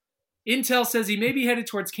 Intel says he may be headed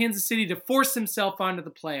towards Kansas City to force himself onto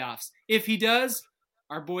the playoffs. If he does,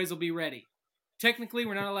 our boys will be ready. Technically,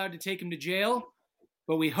 we're not allowed to take him to jail,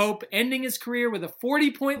 but we hope ending his career with a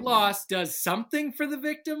 40-point loss does something for the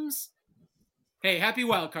victims. Hey, happy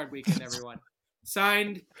wildcard weekend, everyone.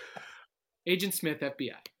 Signed, Agent Smith,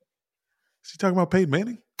 FBI. Is he talking about Peyton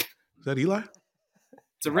Manning? Is that Eli?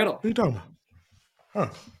 It's a riddle. What are you talking about? Huh.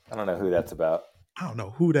 I don't know who that's about. I don't know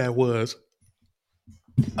who that was.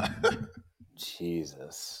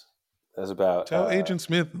 Jesus. That's about... Tell Agent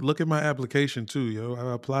Smith, look at my application too, yo.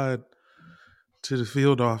 I applied to the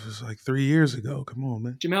field office like 3 years ago. Come on,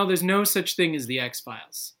 man. Jamel, there's no such thing as the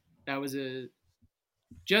X-Files. That was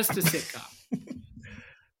just a sitcom.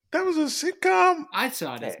 That was a sitcom? I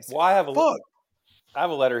saw it as a sitcom. Well, I have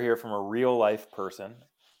a letter here from a real life person,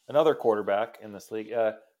 another quarterback in this league.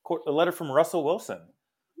 A letter from Russell Wilson.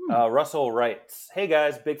 Russell writes, "Hey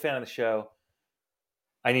guys, big fan of the show.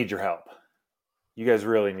 I need your help. You guys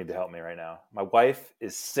really need to help me right now. My wife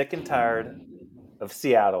is sick and tired of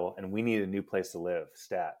Seattle, and we need a new place to live.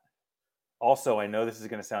 Stat. Also, I know this is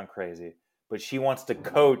going to sound crazy, but she wants to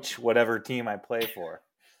coach whatever team I play for.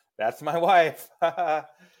 That's my wife."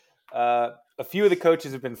 A few of the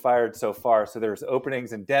coaches have been fired so far, so there's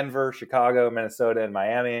openings in Denver, Chicago, Minnesota, and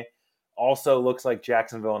Miami. Also looks like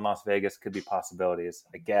Jacksonville and Las Vegas could be possibilities,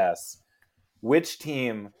 I guess. Which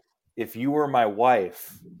team, if you were my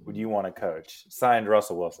wife, would you want to coach? Signed,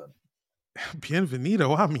 Russell Wilson.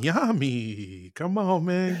 Bienvenido a Miami. Come on,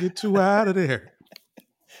 man. Get two out of there.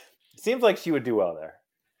 Seems like she would do well there.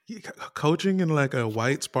 Coaching in like a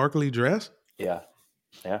white sparkly dress? Yeah.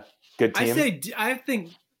 Good team. I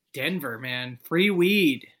think Denver, man. Free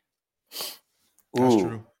weed. That's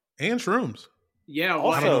true. And shrooms. Yeah.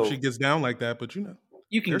 I don't know if she gets down like that, but you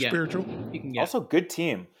can they're get spiritual. You can get also good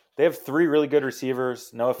team. They have 3 really good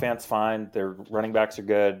receivers. Noah Fant's fine. Their running backs are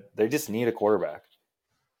good. They just need a quarterback.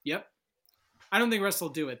 Yep. I don't think Russ will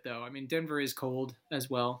do it, though. I mean, Denver is cold as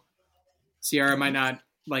well. Ciara might not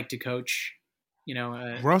like to coach.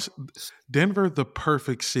 Denver, the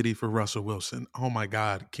perfect city for Russell Wilson. Oh my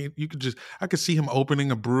God! I could see him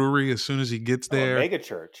opening a brewery as soon as he gets there. Mega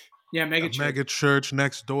church. Yeah, mega church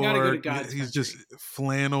next door. He's just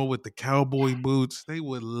flannel with the cowboy boots. They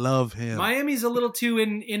would love him. Miami's a little too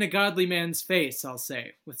in a godly man's face, I'll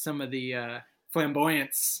say, with some of the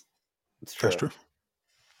flamboyance. That's true.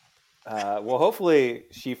 Well, hopefully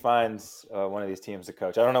she finds one of these teams to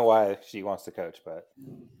coach. I don't know why she wants to coach, but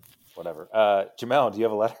whatever. Jamel, do you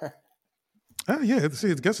have a letter? Yeah.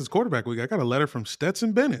 See, I guess it's quarterback week. I got a letter from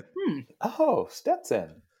Stetson Bennett. Oh,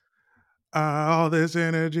 Stetson. All this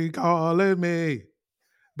energy calling me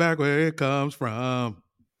back where it comes from.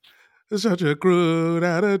 It's such a crude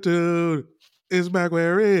attitude. It's back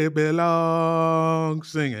where it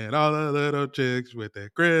belongs. Singing all the little chicks with their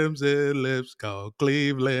crimson lips called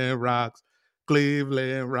Cleveland Rocks.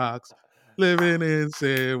 Cleveland Rocks. Living in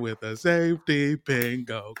sin with a safety pin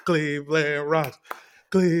go. Cleveland Rocks.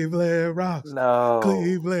 Cleveland Rocks. No.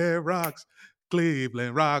 Cleveland Rocks.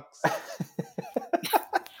 Cleveland Rocks.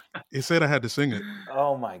 It said I had to sing it.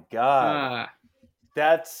 Oh my God.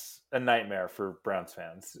 That's a nightmare for Browns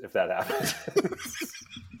fans if that happens.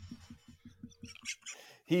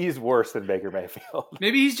 He's worse than Baker Mayfield.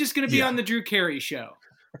 Maybe he's just going to be on the Drew Carey show.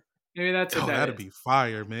 Maybe that's what that'd be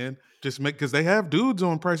fire, man. Just because they have dudes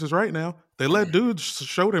on Prices Right now. They let dudes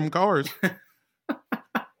show them cars.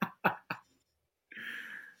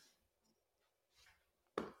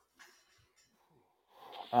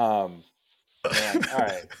 Man, all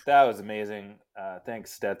right. That was amazing.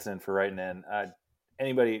 Thanks, Stetson, for writing in.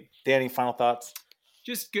 Anybody, Danny, final thoughts?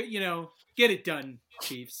 Just, get it done,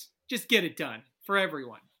 Chiefs. Just get it done for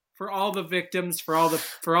everyone, for all the victims, for all the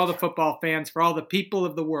football fans, for all the people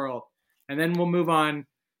of the world. And then we'll move on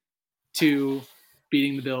to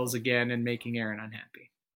beating the Bills again and making Aaron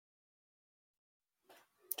unhappy.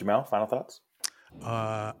 Jamel, final thoughts?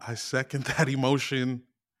 I second that emotion.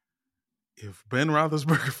 If Ben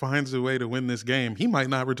Roethlisberger finds a way to win this game, he might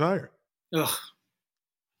not retire. Ugh.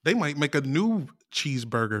 They might make a new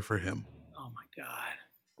cheeseburger for him. Oh my God.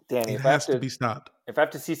 Danny, it has to be stopped. If I have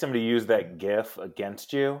to see somebody use that GIF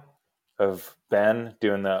against you of Ben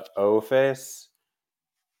doing the O face,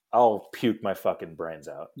 I'll puke my fucking brains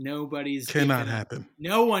out. Cannot happen.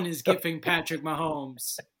 No one is giving Patrick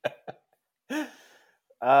Mahomes.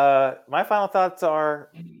 My final thoughts are,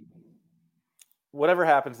 whatever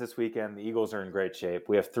happens this weekend, the Eagles are in great shape.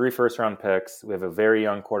 We have 3 first-round picks. We have a very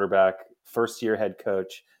young quarterback, first-year head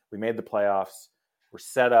coach. We made the playoffs. We're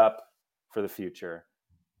set up for the future.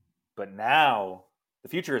 But now, the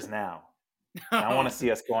future is now. And I want to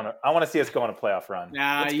see us go on a playoff run.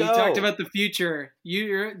 Nah, Let's you go. talked about the future.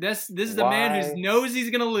 This is a man who knows he's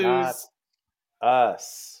gonna lose. Not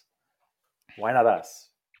us. Why not us?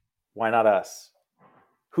 Why not us?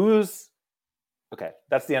 Who's okay?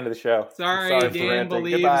 That's the end of the show. Sorry for Dan ranting.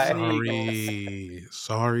 believes Goodbye. the Eagles.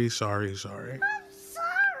 Sorry.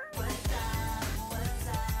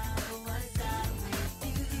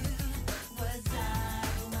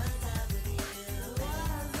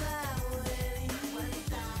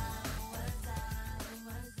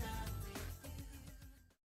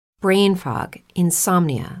 Brain fog,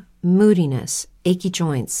 insomnia, moodiness, achy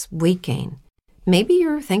joints, weight gain. Maybe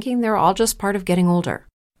you're thinking they're all just part of getting older.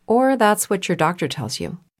 Or that's what your doctor tells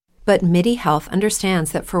you. But MIDI Health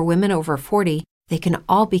understands that for women over 40, they can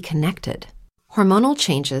all be connected. Hormonal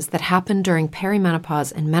changes that happen during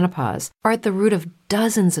perimenopause and menopause are at the root of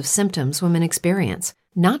dozens of symptoms women experience,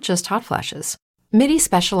 not just hot flashes. MIDI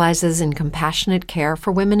specializes in compassionate care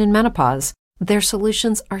for women in menopause. Their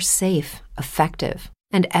solutions are safe, effective,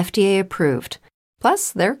 and FDA approved.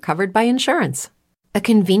 Plus, they're covered by insurance. A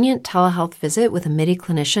convenient telehealth visit with a MIDI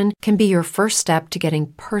clinician can be your first step to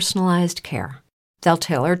getting personalized care. They'll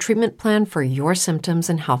tailor a treatment plan for your symptoms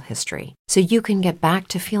and health history so you can get back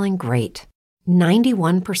to feeling great.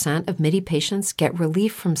 91% of MIDI patients get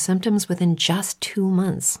relief from symptoms within just 2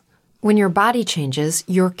 months. When your body changes,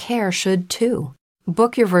 your care should too.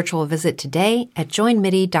 Book your virtual visit today at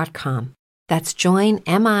joinmidi.com. That's joinmidi.com.